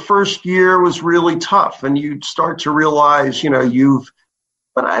 the first year was really tough, and you start to realize,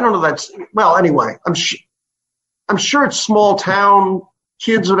 but I don't know, anyway, I'm sure it's small town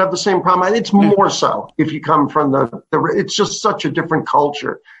kids would have the same problem. It's more so if you come from it's just such a different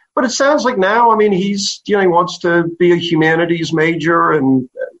culture. But it sounds like now, he wants to be a humanities major, and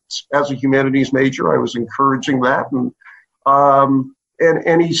as a humanities major, I was encouraging that.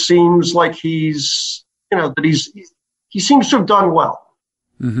 and he seems like he's, he seems to have done well.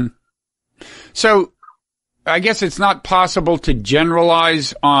 Mm-hmm. So I guess it's not possible to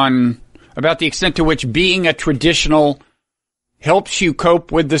generalize about the extent to which being a traditional helps you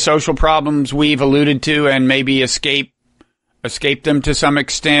cope with the social problems we've alluded to and maybe escape them to some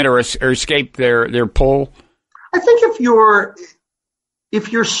extent, or escape their pull. I think if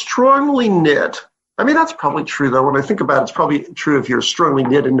you're strongly knit, I mean, that's probably true, though. When I think about it, it's probably true if you're strongly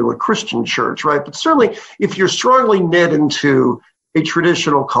knit into a Christian church, right? But certainly if you're strongly knit into a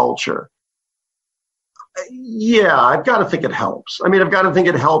traditional culture, yeah, I've got to think it helps. I mean, I've got to think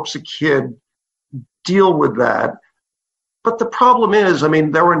it helps a kid deal with that. But the problem is, I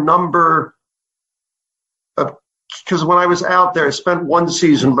mean, there were a number of, because when I was out there, I spent one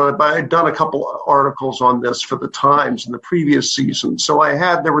season, but I had done a couple of articles on this for the Times in the previous season. So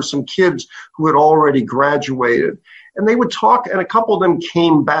there were some kids who had already graduated, and they would talk, and a couple of them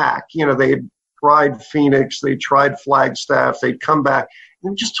came back. They had tried Phoenix, they tried Flagstaff, they'd come back,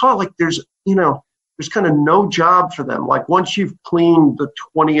 and just talk like there's kind of no job for them. Like once you've cleaned the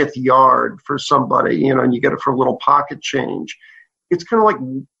 20th yard for somebody, and you get it for a little pocket change, it's kind of like,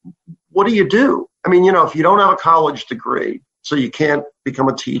 what do you do? I mean, if you don't have a college degree, so you can't become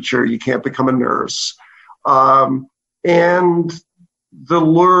a teacher, you can't become a nurse. And the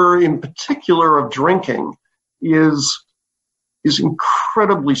lure in particular of drinking is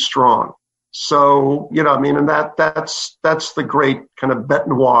incredibly strong. So, and that's the great kind of bête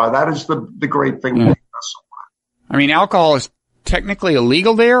noire. That is the great thing. Yeah. I mean, alcohol is technically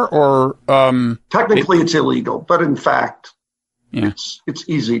illegal there, or technically it's illegal, but in fact, yeah, it's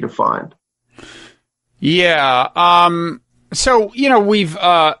easy to find. Yeah. So,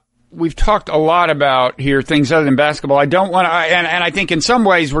 we've talked a lot about here things other than basketball. I don't want to, and I think in some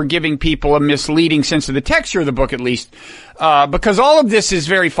ways we're giving people a misleading sense of the texture of the book, at least, because all of this is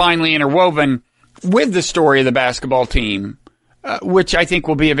very finely interwoven with the story of the basketball team, which I think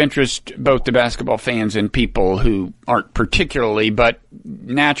will be of interest both to basketball fans and people who aren't particularly, but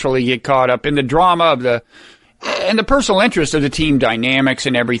naturally get caught up in the drama and the personal interest of the team dynamics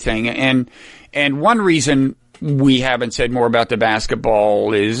and everything. And one reason we haven't said more about the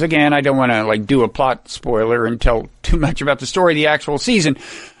basketball is, again, I don't want to do a plot spoiler and tell too much about the story of the actual season,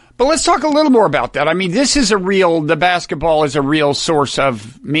 but let's talk a little more about that. I mean, the basketball is a real source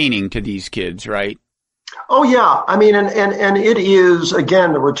of meaning to these kids, right? Oh yeah. I mean, and it is,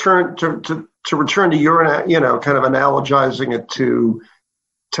 again, to return to your, kind of analogizing it to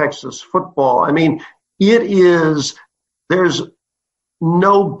Texas football. I mean, there's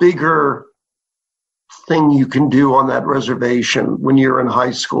no bigger thing you can do on that reservation when you're in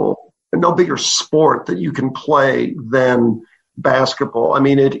high school, and no bigger sport that you can play than basketball. I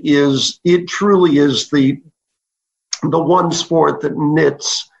mean, it truly is the one sport that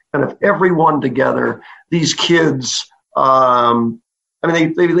knits kind of everyone together. These kids, I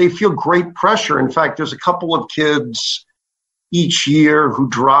mean, they feel great pressure. In fact, there's a couple of kids each year who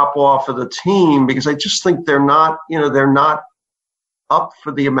drop off of the team because I just think they're not up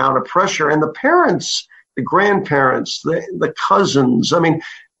for the amount of pressure. And the parents, the grandparents, the cousins, I mean,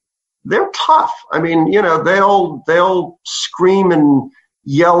 they're tough. I mean, they'll scream and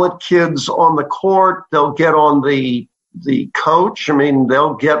yell at kids on the court. They'll get on the coach. I mean,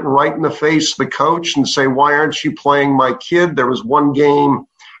 they'll get right in the face of the coach and say, why aren't you playing my kid? There was one game,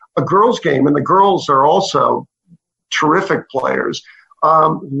 a girls' game, and the girls are also terrific players,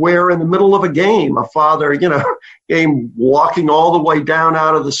 where in the middle of a game, a father, came walking all the way down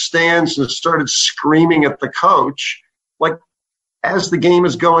out of the stands and started screaming at the coach, like as the game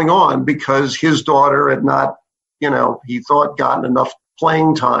is going on, because his daughter had not, he thought gotten enough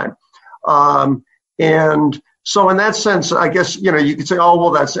playing time. And so in that sense, I guess, you could say, oh,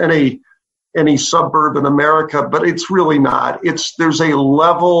 well, that's any suburb in America, but it's really not. There's a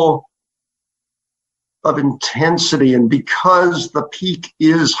level of intensity, and because the peak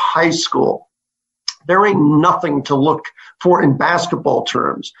is high school, there ain't nothing to look for in basketball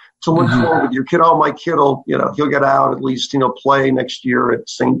terms to look for with your kid. Oh, my kid will, he'll get out at least, play next year at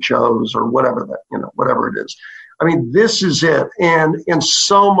St. Joe's or whatever whatever it is. I mean, this is it, and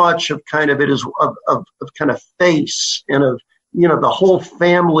so much of kind of it is of kind of face and of the whole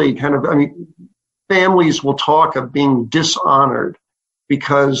family kind of. I mean, families will talk of being dishonored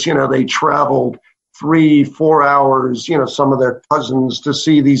because they traveled 3-4 hours, some of their cousins to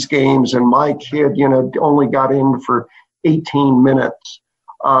see these games, and my kid, only got in for 18 minutes.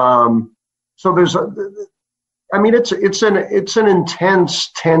 So there's it's an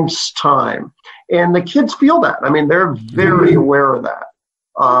intense, tense time, and the kids feel that. I mean, they're very aware of that.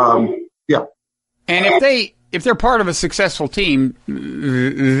 Yeah. And if they're part of a successful team,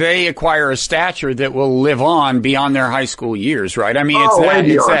 they acquire a stature that will live on beyond their high school years, right? I mean,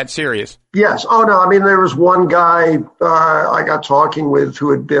 it's that serious. Yes. Oh, no. I mean, there was one guy I got talking with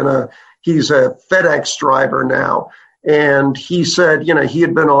who had been he's a FedEx driver now. And he said, he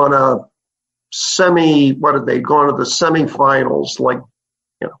had been on a they'd gone to the semifinals, like,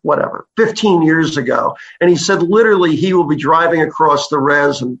 15 years ago. And he said, literally, he will be driving across the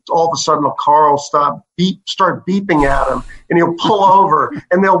res and all of a sudden a car will start beeping at him and he'll pull over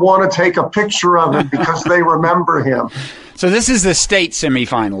and they'll want to take a picture of him because they remember him. So this is the state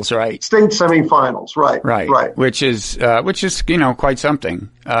semifinals, right? State semifinals, right. Right. Which is quite something.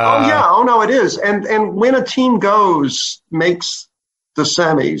 Oh no, it is. And when a team makes the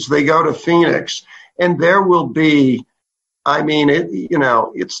semis, they go to Phoenix, and there will be, I mean,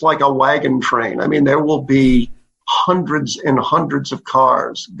 it's like a wagon train. I mean, there will be hundreds and hundreds of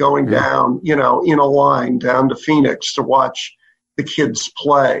cars going down, in a line down to Phoenix to watch the kids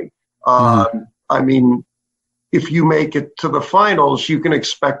play. I mean, if you make it to the finals, you can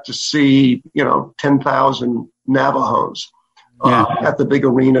expect to see, 10,000 Navajos at the big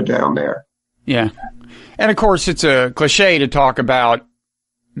arena down there. Yeah. And of course, it's a cliche to talk about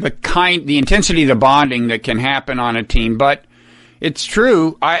the intensity of the bonding that can happen on a team, but it's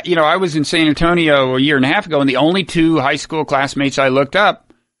true. I was in San Antonio a year and a half ago, and the only two high school classmates I looked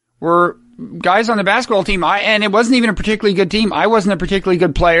up were guys on the basketball team. And it wasn't even a particularly good team. I wasn't a particularly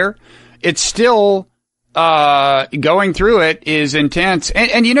good player. It's still, going through it is intense.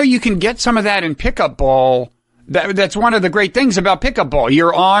 And you can get some of that in pickup ball. That's one of the great things about pickup ball.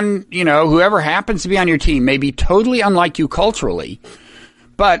 You're on, whoever happens to be on your team may be totally unlike you culturally,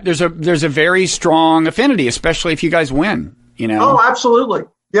 but there's a very strong affinity, especially if you guys win, Oh, absolutely.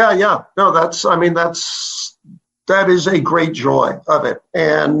 Yeah. No, that is a great joy of it.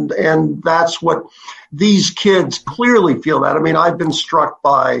 And that's what these kids clearly feel that. I mean, I've been struck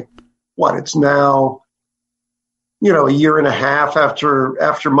by it's now, a year and a half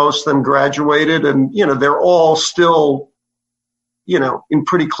after most of them graduated, and, they're all still, in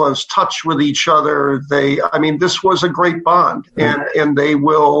pretty close touch with each other. This was a great bond, and they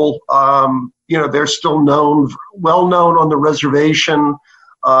will, they're still well known on the reservation.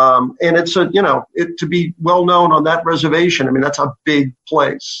 And it's to be well known on that reservation. I mean, that's a big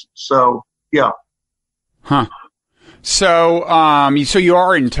place. So, yeah. Huh. So, so you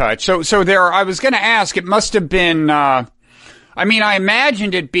are in touch. So there, I was going to ask, it must have been, I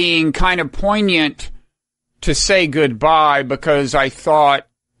imagined it being kind of poignant to say goodbye, because I thought,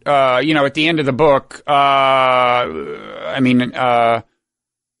 at the end of the book,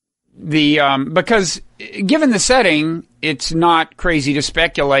 because given the setting, it's not crazy to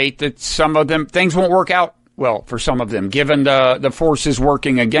speculate that some of them, things won't work out well for some of them, given the forces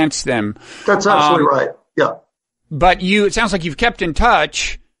working against them. That's absolutely right. Yeah. But it sounds like you've kept in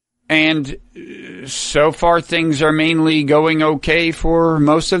touch, and so far things are mainly going okay for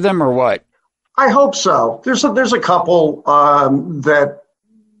most of them, or what? I hope so. There's a couple that,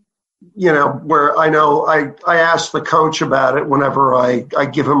 where I know I ask the coach about it whenever I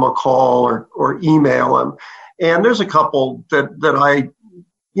give him a call or email him. And there's a couple that I,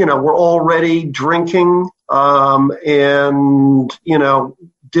 were already drinking and,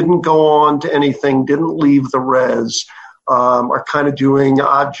 didn't go on to anything, didn't leave the res, are kind of doing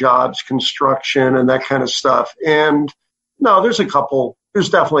odd jobs, construction, and that kind of stuff. And no, there's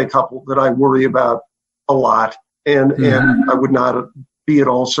definitely a couple that I worry about a lot. And I would not be at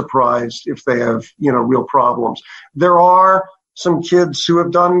all surprised if they have, real problems. There are some kids who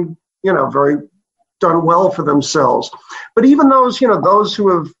have done well for themselves. But even those who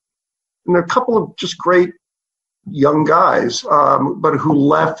have, a couple of just great young guys, but who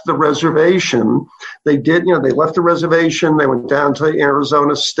left the reservation. They left the reservation. They went down to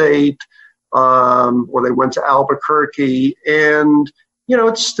Arizona State, or they went to Albuquerque, and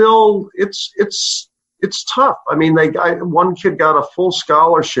it's tough. I mean, one kid got a full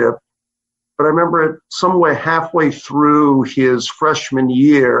scholarship, but I remember somewhere halfway through his freshman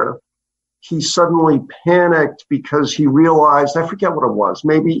year, he suddenly panicked because he realized, I forget what it was.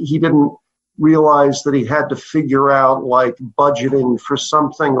 Maybe he didn't realize that he had to figure out like budgeting for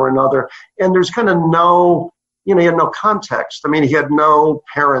something or another. And there's kind of he had no context. I mean, he had no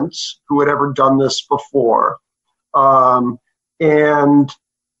parents who had ever done this before. And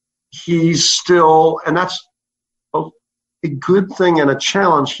he's still, and that's both a good thing and a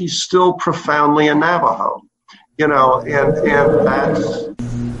challenge, he's still profoundly a Navajo, and that's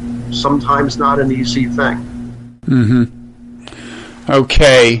sometimes not an easy thing. Mm-hmm.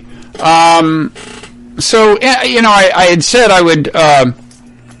 Okay. So, I had said I would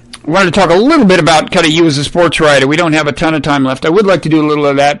I wanted to talk a little bit about kind of you as a sports writer. We don't have a ton of time left. I would like to do a little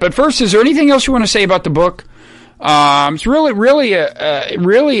of that. But first, is there anything else you want to say about the book? It's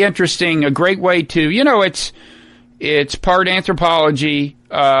really interesting, a great way to, it's part anthropology,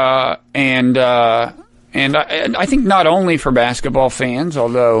 and I think not only for basketball fans,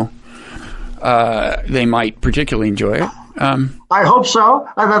 although they might particularly enjoy it. I hope so.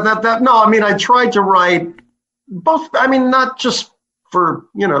 I tried to write both. I mean, not just for,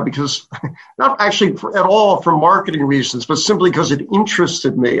 because not actually at all for marketing reasons, but simply because it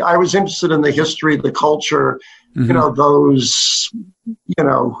interested me. I was interested in the history, the culture, those,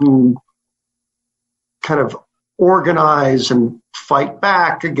 who kind of organize and fight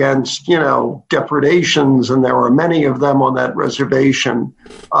back against, depredations. And there were many of them on that reservation.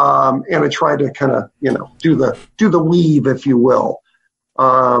 And I tried to kind of, do the weave, if you will.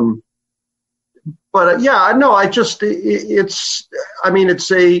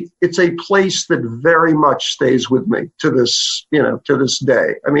 It's a place that very much stays with me to this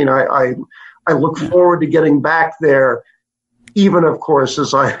day. I mean, I look forward to getting back there, even of course,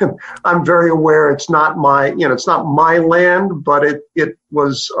 as I'm very aware it's not my land, but it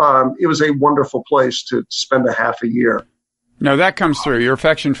was a wonderful place to spend a half a year. No, that comes through. Your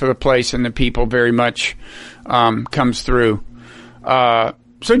affection for the place and the people very much comes through.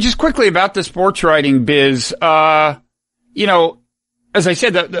 So just quickly about the sports writing biz, as I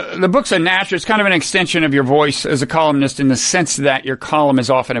said, the book's a natural, it's kind of an extension of your voice as a columnist in the sense that your column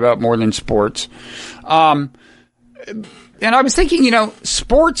is often about more than sports. And I was thinking,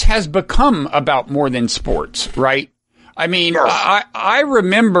 sports has become about more than sports, right? I mean, yes. I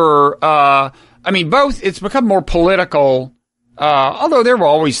remember, both, it's become more political, although there were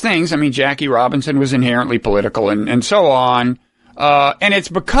always things. I mean, Jackie Robinson was inherently political and so on. And it's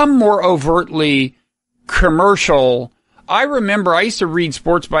become more overtly commercial. I remember I used to read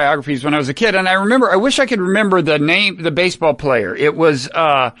sports biographies when I was a kid, and I wish I could remember the name, the baseball player. It was,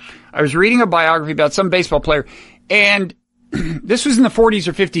 I was reading a biography about some baseball player, and this was in the 40s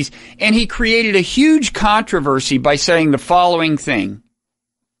or 50s, and he created a huge controversy by saying the following thing: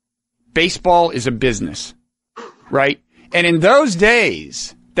 baseball is a business, right? And in those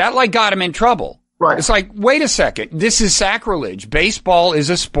days, that got him in trouble. Right. It's like, wait a second, this is sacrilege. Baseball is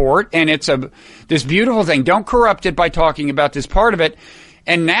a sport, and it's this beautiful thing. Don't corrupt it by talking about this part of it.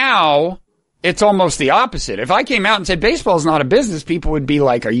 And now it's almost the opposite. If I came out and said baseball is not a business, people would be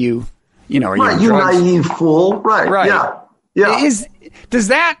like, are you right, you naive fool. Right. Yeah. Does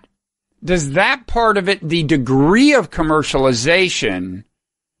that part of it, the degree of commercialization,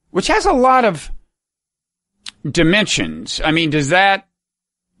 which has a lot of dimensions, I mean, does that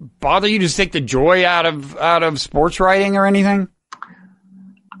bother you to take the joy out of sports writing or anything?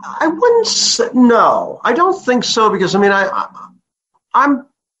 I wouldn't say, no, I don't think so, because I'm right.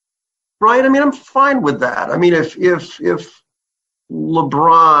 I mean, I'm fine with that. I mean, if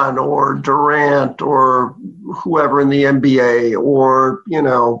LeBron or Durant or whoever in the NBA or,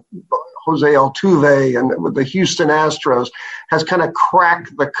 Jose Altuve and with the Houston Astros has kind of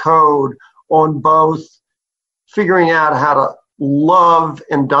cracked the code on both figuring out how to love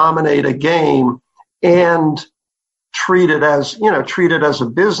and dominate a game and treat it as a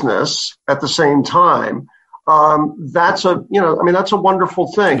business at the same time. That's a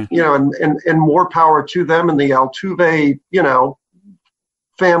wonderful thing, and more power to them. And the Altuve,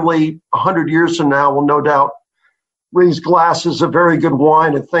 family 100 years from now will no doubt raise glasses of very good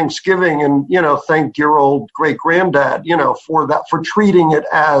wine at Thanksgiving and, thank your old great granddad, for treating it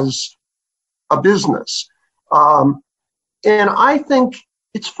as a business. And I think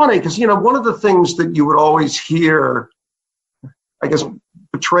it's funny because, one of the things that you would always hear, I guess,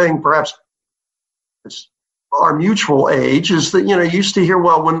 betraying perhaps our mutual age, is that, you used to hear,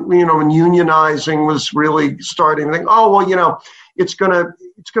 well, when unionizing was really starting, think, oh, well, it's going to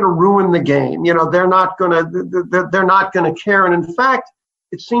ruin the game. They're not going to care. And in fact,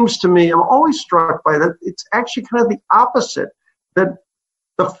 it seems to me, I'm always struck by that. It's actually kind of the opposite, that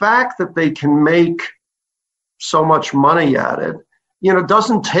the fact that they can make so much money at it,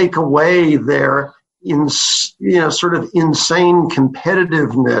 doesn't take away their sort of insane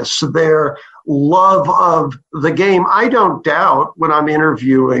competitiveness, their love of the game. I don't doubt when I'm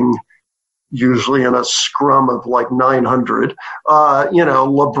interviewing, usually in a scrum of like 900,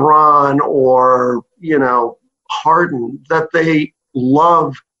 LeBron or, Harden, that they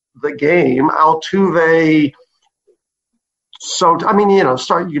love the game. Altuve. So, I mean, you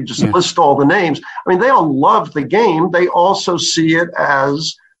could just list all the names. I mean, they all love the game. They also see it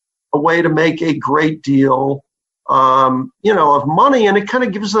as a way to make a great deal, of money, and it kind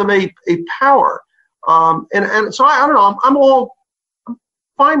of gives them a power. And so I don't know. I'm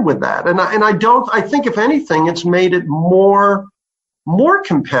fine with that. And I think if anything, it's made it more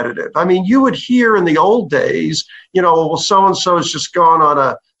competitive. I mean, you would hear in the old days, well, so-and-so has just gone on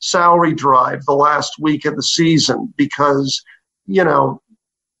a salary drive the last week of the season because,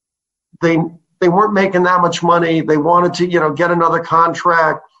 they weren't making that much money. They wanted to, get another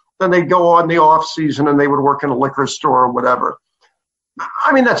contract. Then they'd go on the off season and they would work in a liquor store or whatever.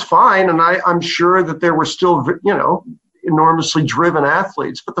 I mean, that's fine. And I'm sure that there were still, enormously driven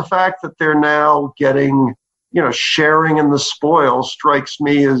athletes. But the fact that they're now getting, sharing in the spoil strikes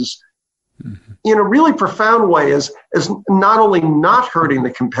me as, in a really profound way, as not only not hurting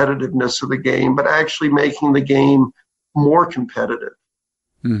the competitiveness of the game, but actually making the game more competitive.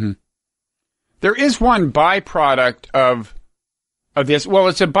 Mm-hmm. There is one byproduct of this. Well,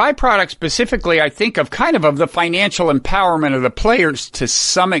 it's a byproduct specifically, I think, of the financial empowerment of the players to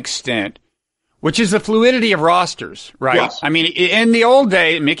some extent, which is the fluidity of rosters, right? Yes. I mean, in the old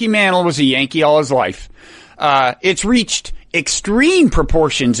day, Mickey Mantle was a Yankee all his life. It's reached extreme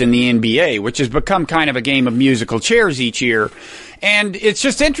proportions in the NBA, which has become kind of a game of musical chairs each year. And it's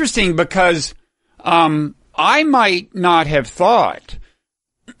just interesting because I might not have thought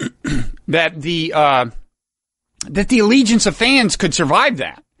that the allegiance of fans could survive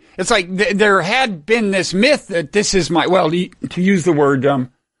that. It's like there had been this myth that this is to use the word to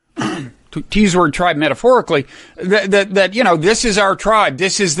use the word tribe metaphorically, that this is our tribe.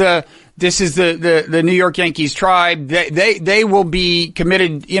 This is the New York Yankees tribe. They will be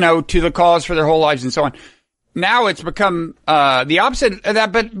committed, to the cause for their whole lives and so on. Now it's become the opposite of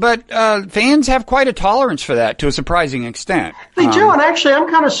that, but fans have quite a tolerance for that to a surprising extent. They do, and actually, I'm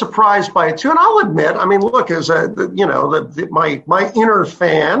kind of surprised by it too. And I'll admit, I mean, look, as my inner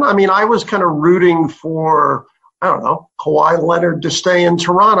fan, I mean, I was kind of rooting for, I don't know, Kawhi Leonard to stay in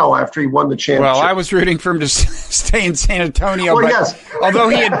Toronto after he won the championship. Well, I was rooting for him to stay in San Antonio. Well, but yes. Although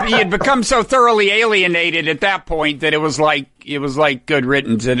he had become so thoroughly alienated at that point that it was like good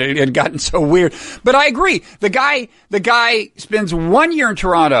riddance, and it had gotten so weird. But I agree. The guy spends 1 year in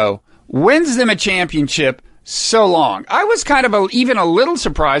Toronto, wins them a championship so long. I was kind of even a little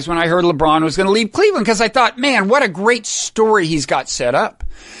surprised when I heard LeBron was going to leave Cleveland, because I thought, man, what a great story he's got set up.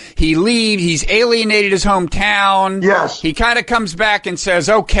 He's alienated his hometown. Yes. He kind of comes back and says,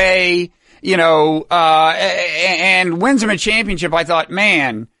 okay, and wins him a championship. I thought,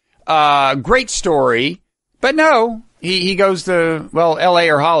 man, great story. But no, he goes to, LA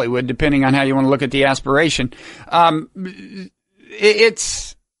or Hollywood, depending on how you want to look at the aspiration. I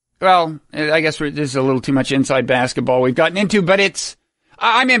guess this is a little too much inside basketball we've gotten into, but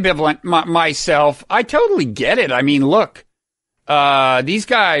I'm ambivalent myself. I totally get it. I mean, look, these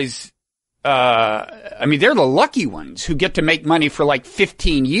guys, they're the lucky ones who get to make money for like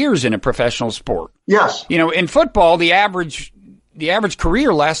 15 years in a professional sport. Yes. In football, the average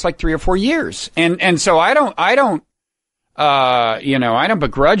career lasts like 3 or 4 years. And so I don't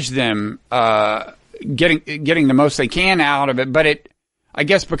begrudge them, getting the most they can out of it, but I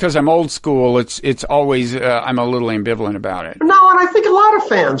guess because I'm old school, it's always, I'm a little ambivalent about it. No, and I think a lot of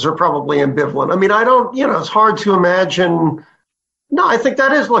fans are probably ambivalent. I mean, it's hard to imagine. No, I think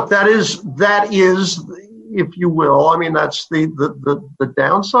that is, if you will, I mean, that's the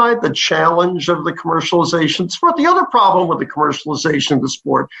downside, the challenge of the commercialization of the sport. The other problem with the commercialization of the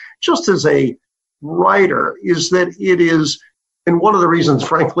sport, just as a writer, is that it is, and one of the reasons,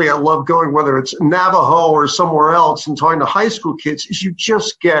 frankly, I love going, whether it's Navajo or somewhere else, and talking to high school kids, is you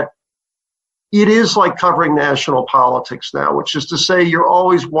just it is like covering national politics now, which is to say you're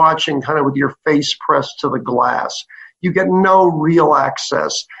always watching kind of with your face pressed to the glass. You get no real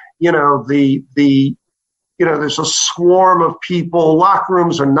access. There's a swarm of people. Locker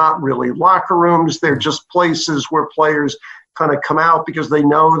rooms are not really locker rooms. They're just places where players kind of come out because they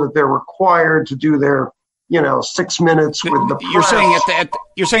know that they're required to do their 6 minutes with the press.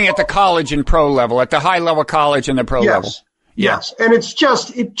 You're saying at the college and pro level, at the high level college and the pro level. Yes. And it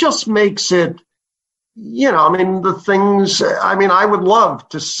just makes it, the things, I would love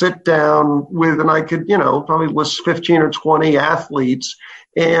to sit down with, and I could, probably list 15 or 20 athletes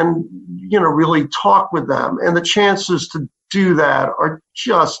and, really talk with them. And the chances to do that are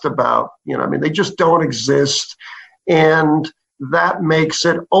just about, they just don't exist. And that makes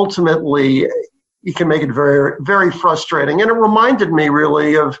it ultimately, you can make it very, very frustrating. And it reminded me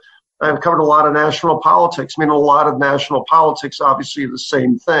really of, I've covered a lot of national politics. A lot of national politics obviously are the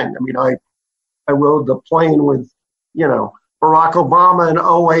same thing. I rode the plane with, Barack Obama in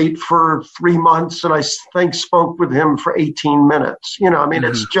 2008 for 3 months, and I think spoke with him for 18 minutes. Mm-hmm.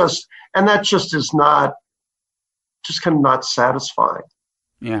 It's just, and that just is not, just kind of not satisfying.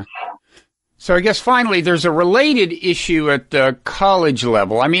 Yeah. So I guess finally, there's a related issue at the college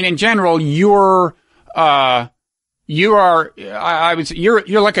level. I mean, in general, you're like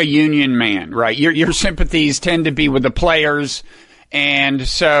a union man, right? Your sympathies tend to be with the players. And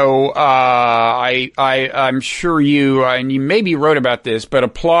so, I'm sure you, and you maybe wrote about this, but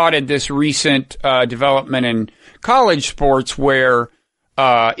applauded this recent, development in college sports where,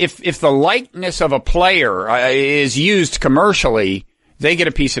 if the likeness of a player is used commercially, they get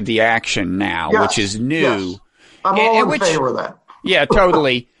a piece of the action now, yes, which is new. Yes. I'm all in favor of that. Yeah,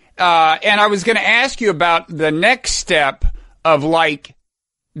 totally. And I was going to ask you about the next step of like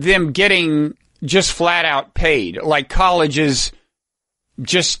them getting just flat out paid, like colleges,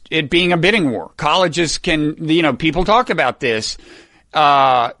 just it being a bidding war. Colleges can, people talk about this.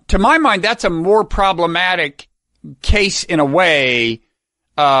 To my mind, that's a more problematic case in a way.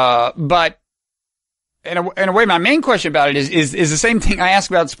 But in a way, my main question about it is the same thing I ask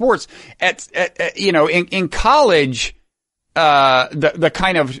about sports. In college, the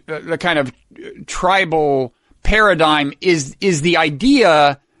kind of tribal paradigm is the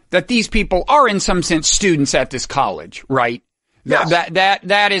idea that these people are in some sense students at this college, right? Yes.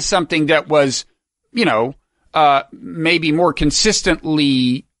 That is something that was, maybe more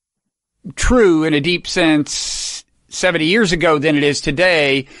consistently true in a deep sense 70 years ago than it is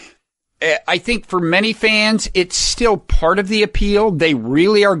today. I think for many fans, it's still part of the appeal. They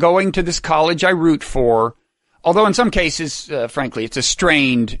really are going to this college I root for. Although in some cases, frankly, it's a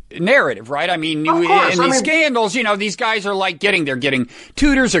strained narrative, right? I mean, these scandals, these guys are like they're getting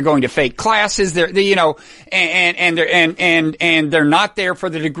tutors, they're going to fake classes, and they're not there for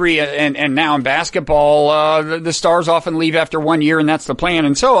the degree. And now in basketball, the stars often leave after 1 year and that's the plan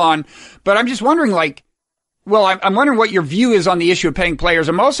and so on. But I'm just wondering I'm wondering what your view is on the issue of paying players.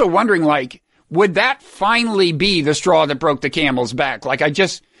 I'm also wondering would that finally be the straw that broke the camel's back? I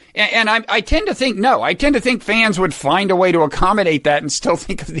tend to think no. I tend to think fans would find a way to accommodate that and still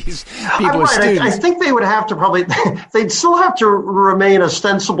think of these people as students. I think they would have to they'd still have to remain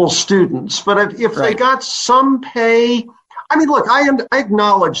ostensible students. But if they got some pay, I mean, look, I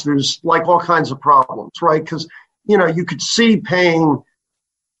acknowledge there's all kinds of problems, right? Because, you could see paying,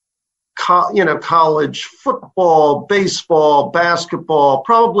 college football, baseball, basketball,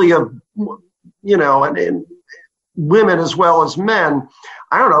 probably and women as well as men.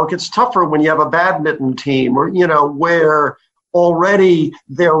 I don't know, it gets tougher when you have a badminton team or, where already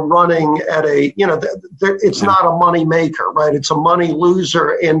they're running at it's not a money maker, right? It's a money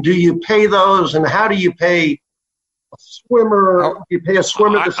loser. And do you pay those? And how do you pay a swimmer? Do you pay a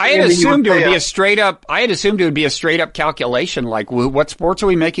swimmer the same? I had assumed it would be a straight up calculation, like what sports are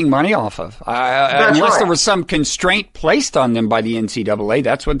we making money off of? Unless there was some constraint placed on them by the NCAA,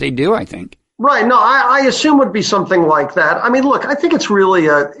 that's what they do, I think. Right. No, I assume it would be something like that. I mean, look, I think it's really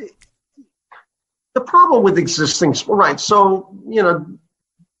the problem with existing sport. Right. So,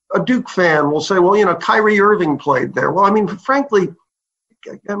 a Duke fan will say, well, Kyrie Irving played there. Well, I mean, frankly,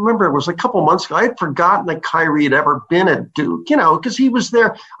 I remember it was a couple months ago. I had forgotten that Kyrie had ever been at Duke, because he was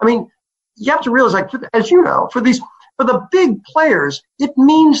there. I mean, you have to realize, as you know, for the big players, it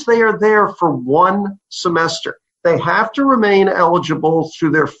means they are there for one semester. They have to remain eligible through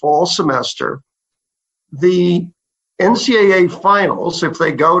their fall semester. The NCAA finals, if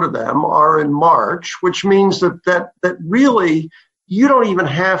they go to them, are in March, which means that really you don't even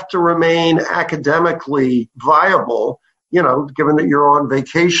have to remain academically viable, given that you're on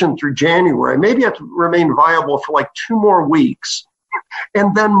vacation through January. Maybe you have to remain viable for 2 more weeks.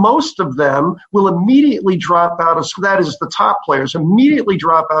 And then most of them will immediately drop out of school. That is, the top players immediately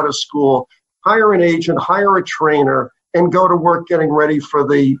drop out of school, hire an agent, hire a trainer, and go to work getting ready for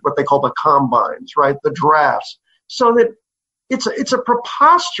what they call the combines, right? The drafts. So that it's a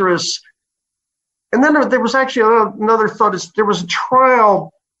preposterous. And then there was actually another thought. There was a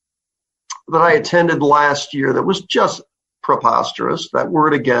trial that I attended last year that was just preposterous, that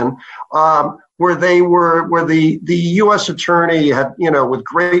word again, where the U.S. attorney had, with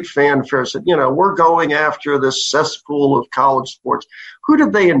great fanfare said, we're going after this cesspool of college sports. Who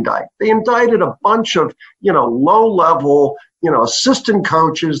did they indict? They indicted a bunch of, low-level, assistant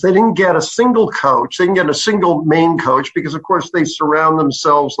coaches. They didn't get a single coach. They didn't get a single main coach because, of course, they surround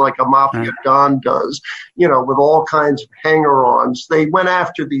themselves like a mafia don does, with all kinds of hanger-ons. They went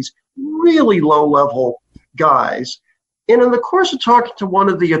after these really low-level guys. And in the course of talking to one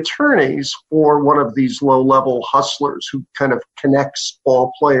of the attorneys for one of these low-level hustlers who kind of connects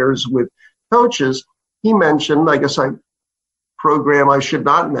ball players with coaches, he mentioned, I guess program I should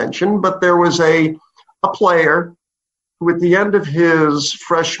not mention, but there was a player who at the end of his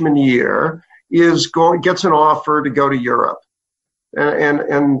freshman year gets an offer to go to Europe.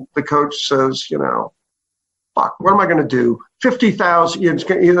 And the coach says, fuck, what am I going to do? 50,000.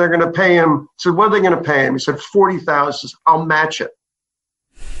 They're going to pay him. So what are they going to pay him? He said 40,000. I'll match it.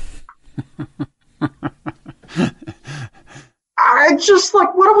 I just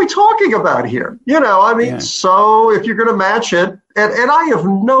like, what are we talking about here? So if you're going to match it, and I have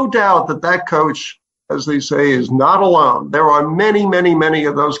no doubt that coach, as they say, is not alone. There are many, many, many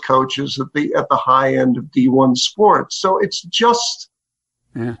of those coaches at the high end of D1 sports. So it's just,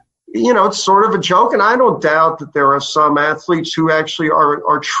 it's sort of a joke. And I don't doubt that there are some athletes who actually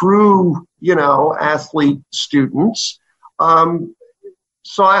are true, athlete students.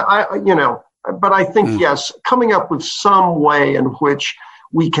 But I think, yes, coming up with some way in which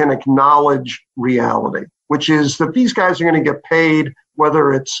we can acknowledge reality, which is that these guys are going to get paid,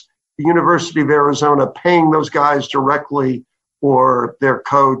 whether it's the University of Arizona paying those guys directly or their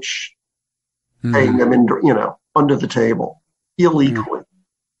coach paying them under the table illegally.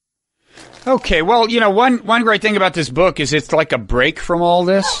 Okay, well, one great thing about this book is it's like a break from all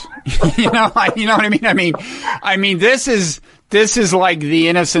this. You know what I mean? I mean, this is like the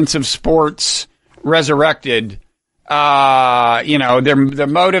innocence of sports resurrected. The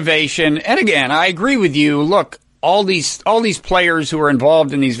motivation. And again, I agree with you. Look, all these players who are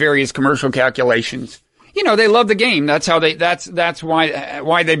involved in these various commercial calculations, they love the game. That's how that's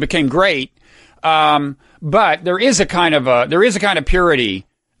why they became great. But there is a kind of purity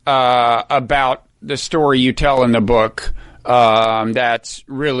about the story you tell in the book that's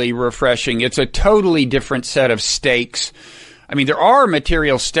really refreshing. It's a totally different set of stakes. I mean, there are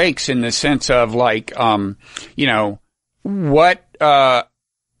material stakes in the sense of like, how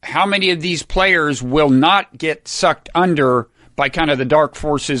many of these players will not get sucked under by kind of the dark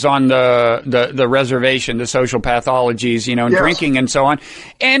forces on the reservation, the social pathologies, and drinking and so on.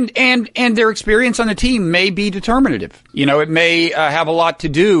 And their experience on the team may be determinative. It may have a lot to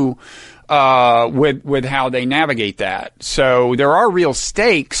do with how they navigate that. So there are real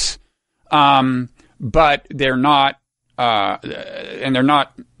stakes, but they're not and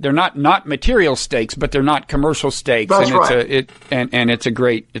they're not material stakes, but they're not commercial stakes. That's and right. It's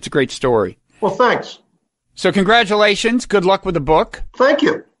a great story. Well, thanks. So congratulations. Good luck with the book. Thank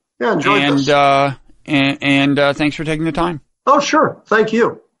you. Yeah, enjoyed this. And thanks for taking the time. Oh, sure. Thank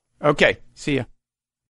you. Okay. See ya.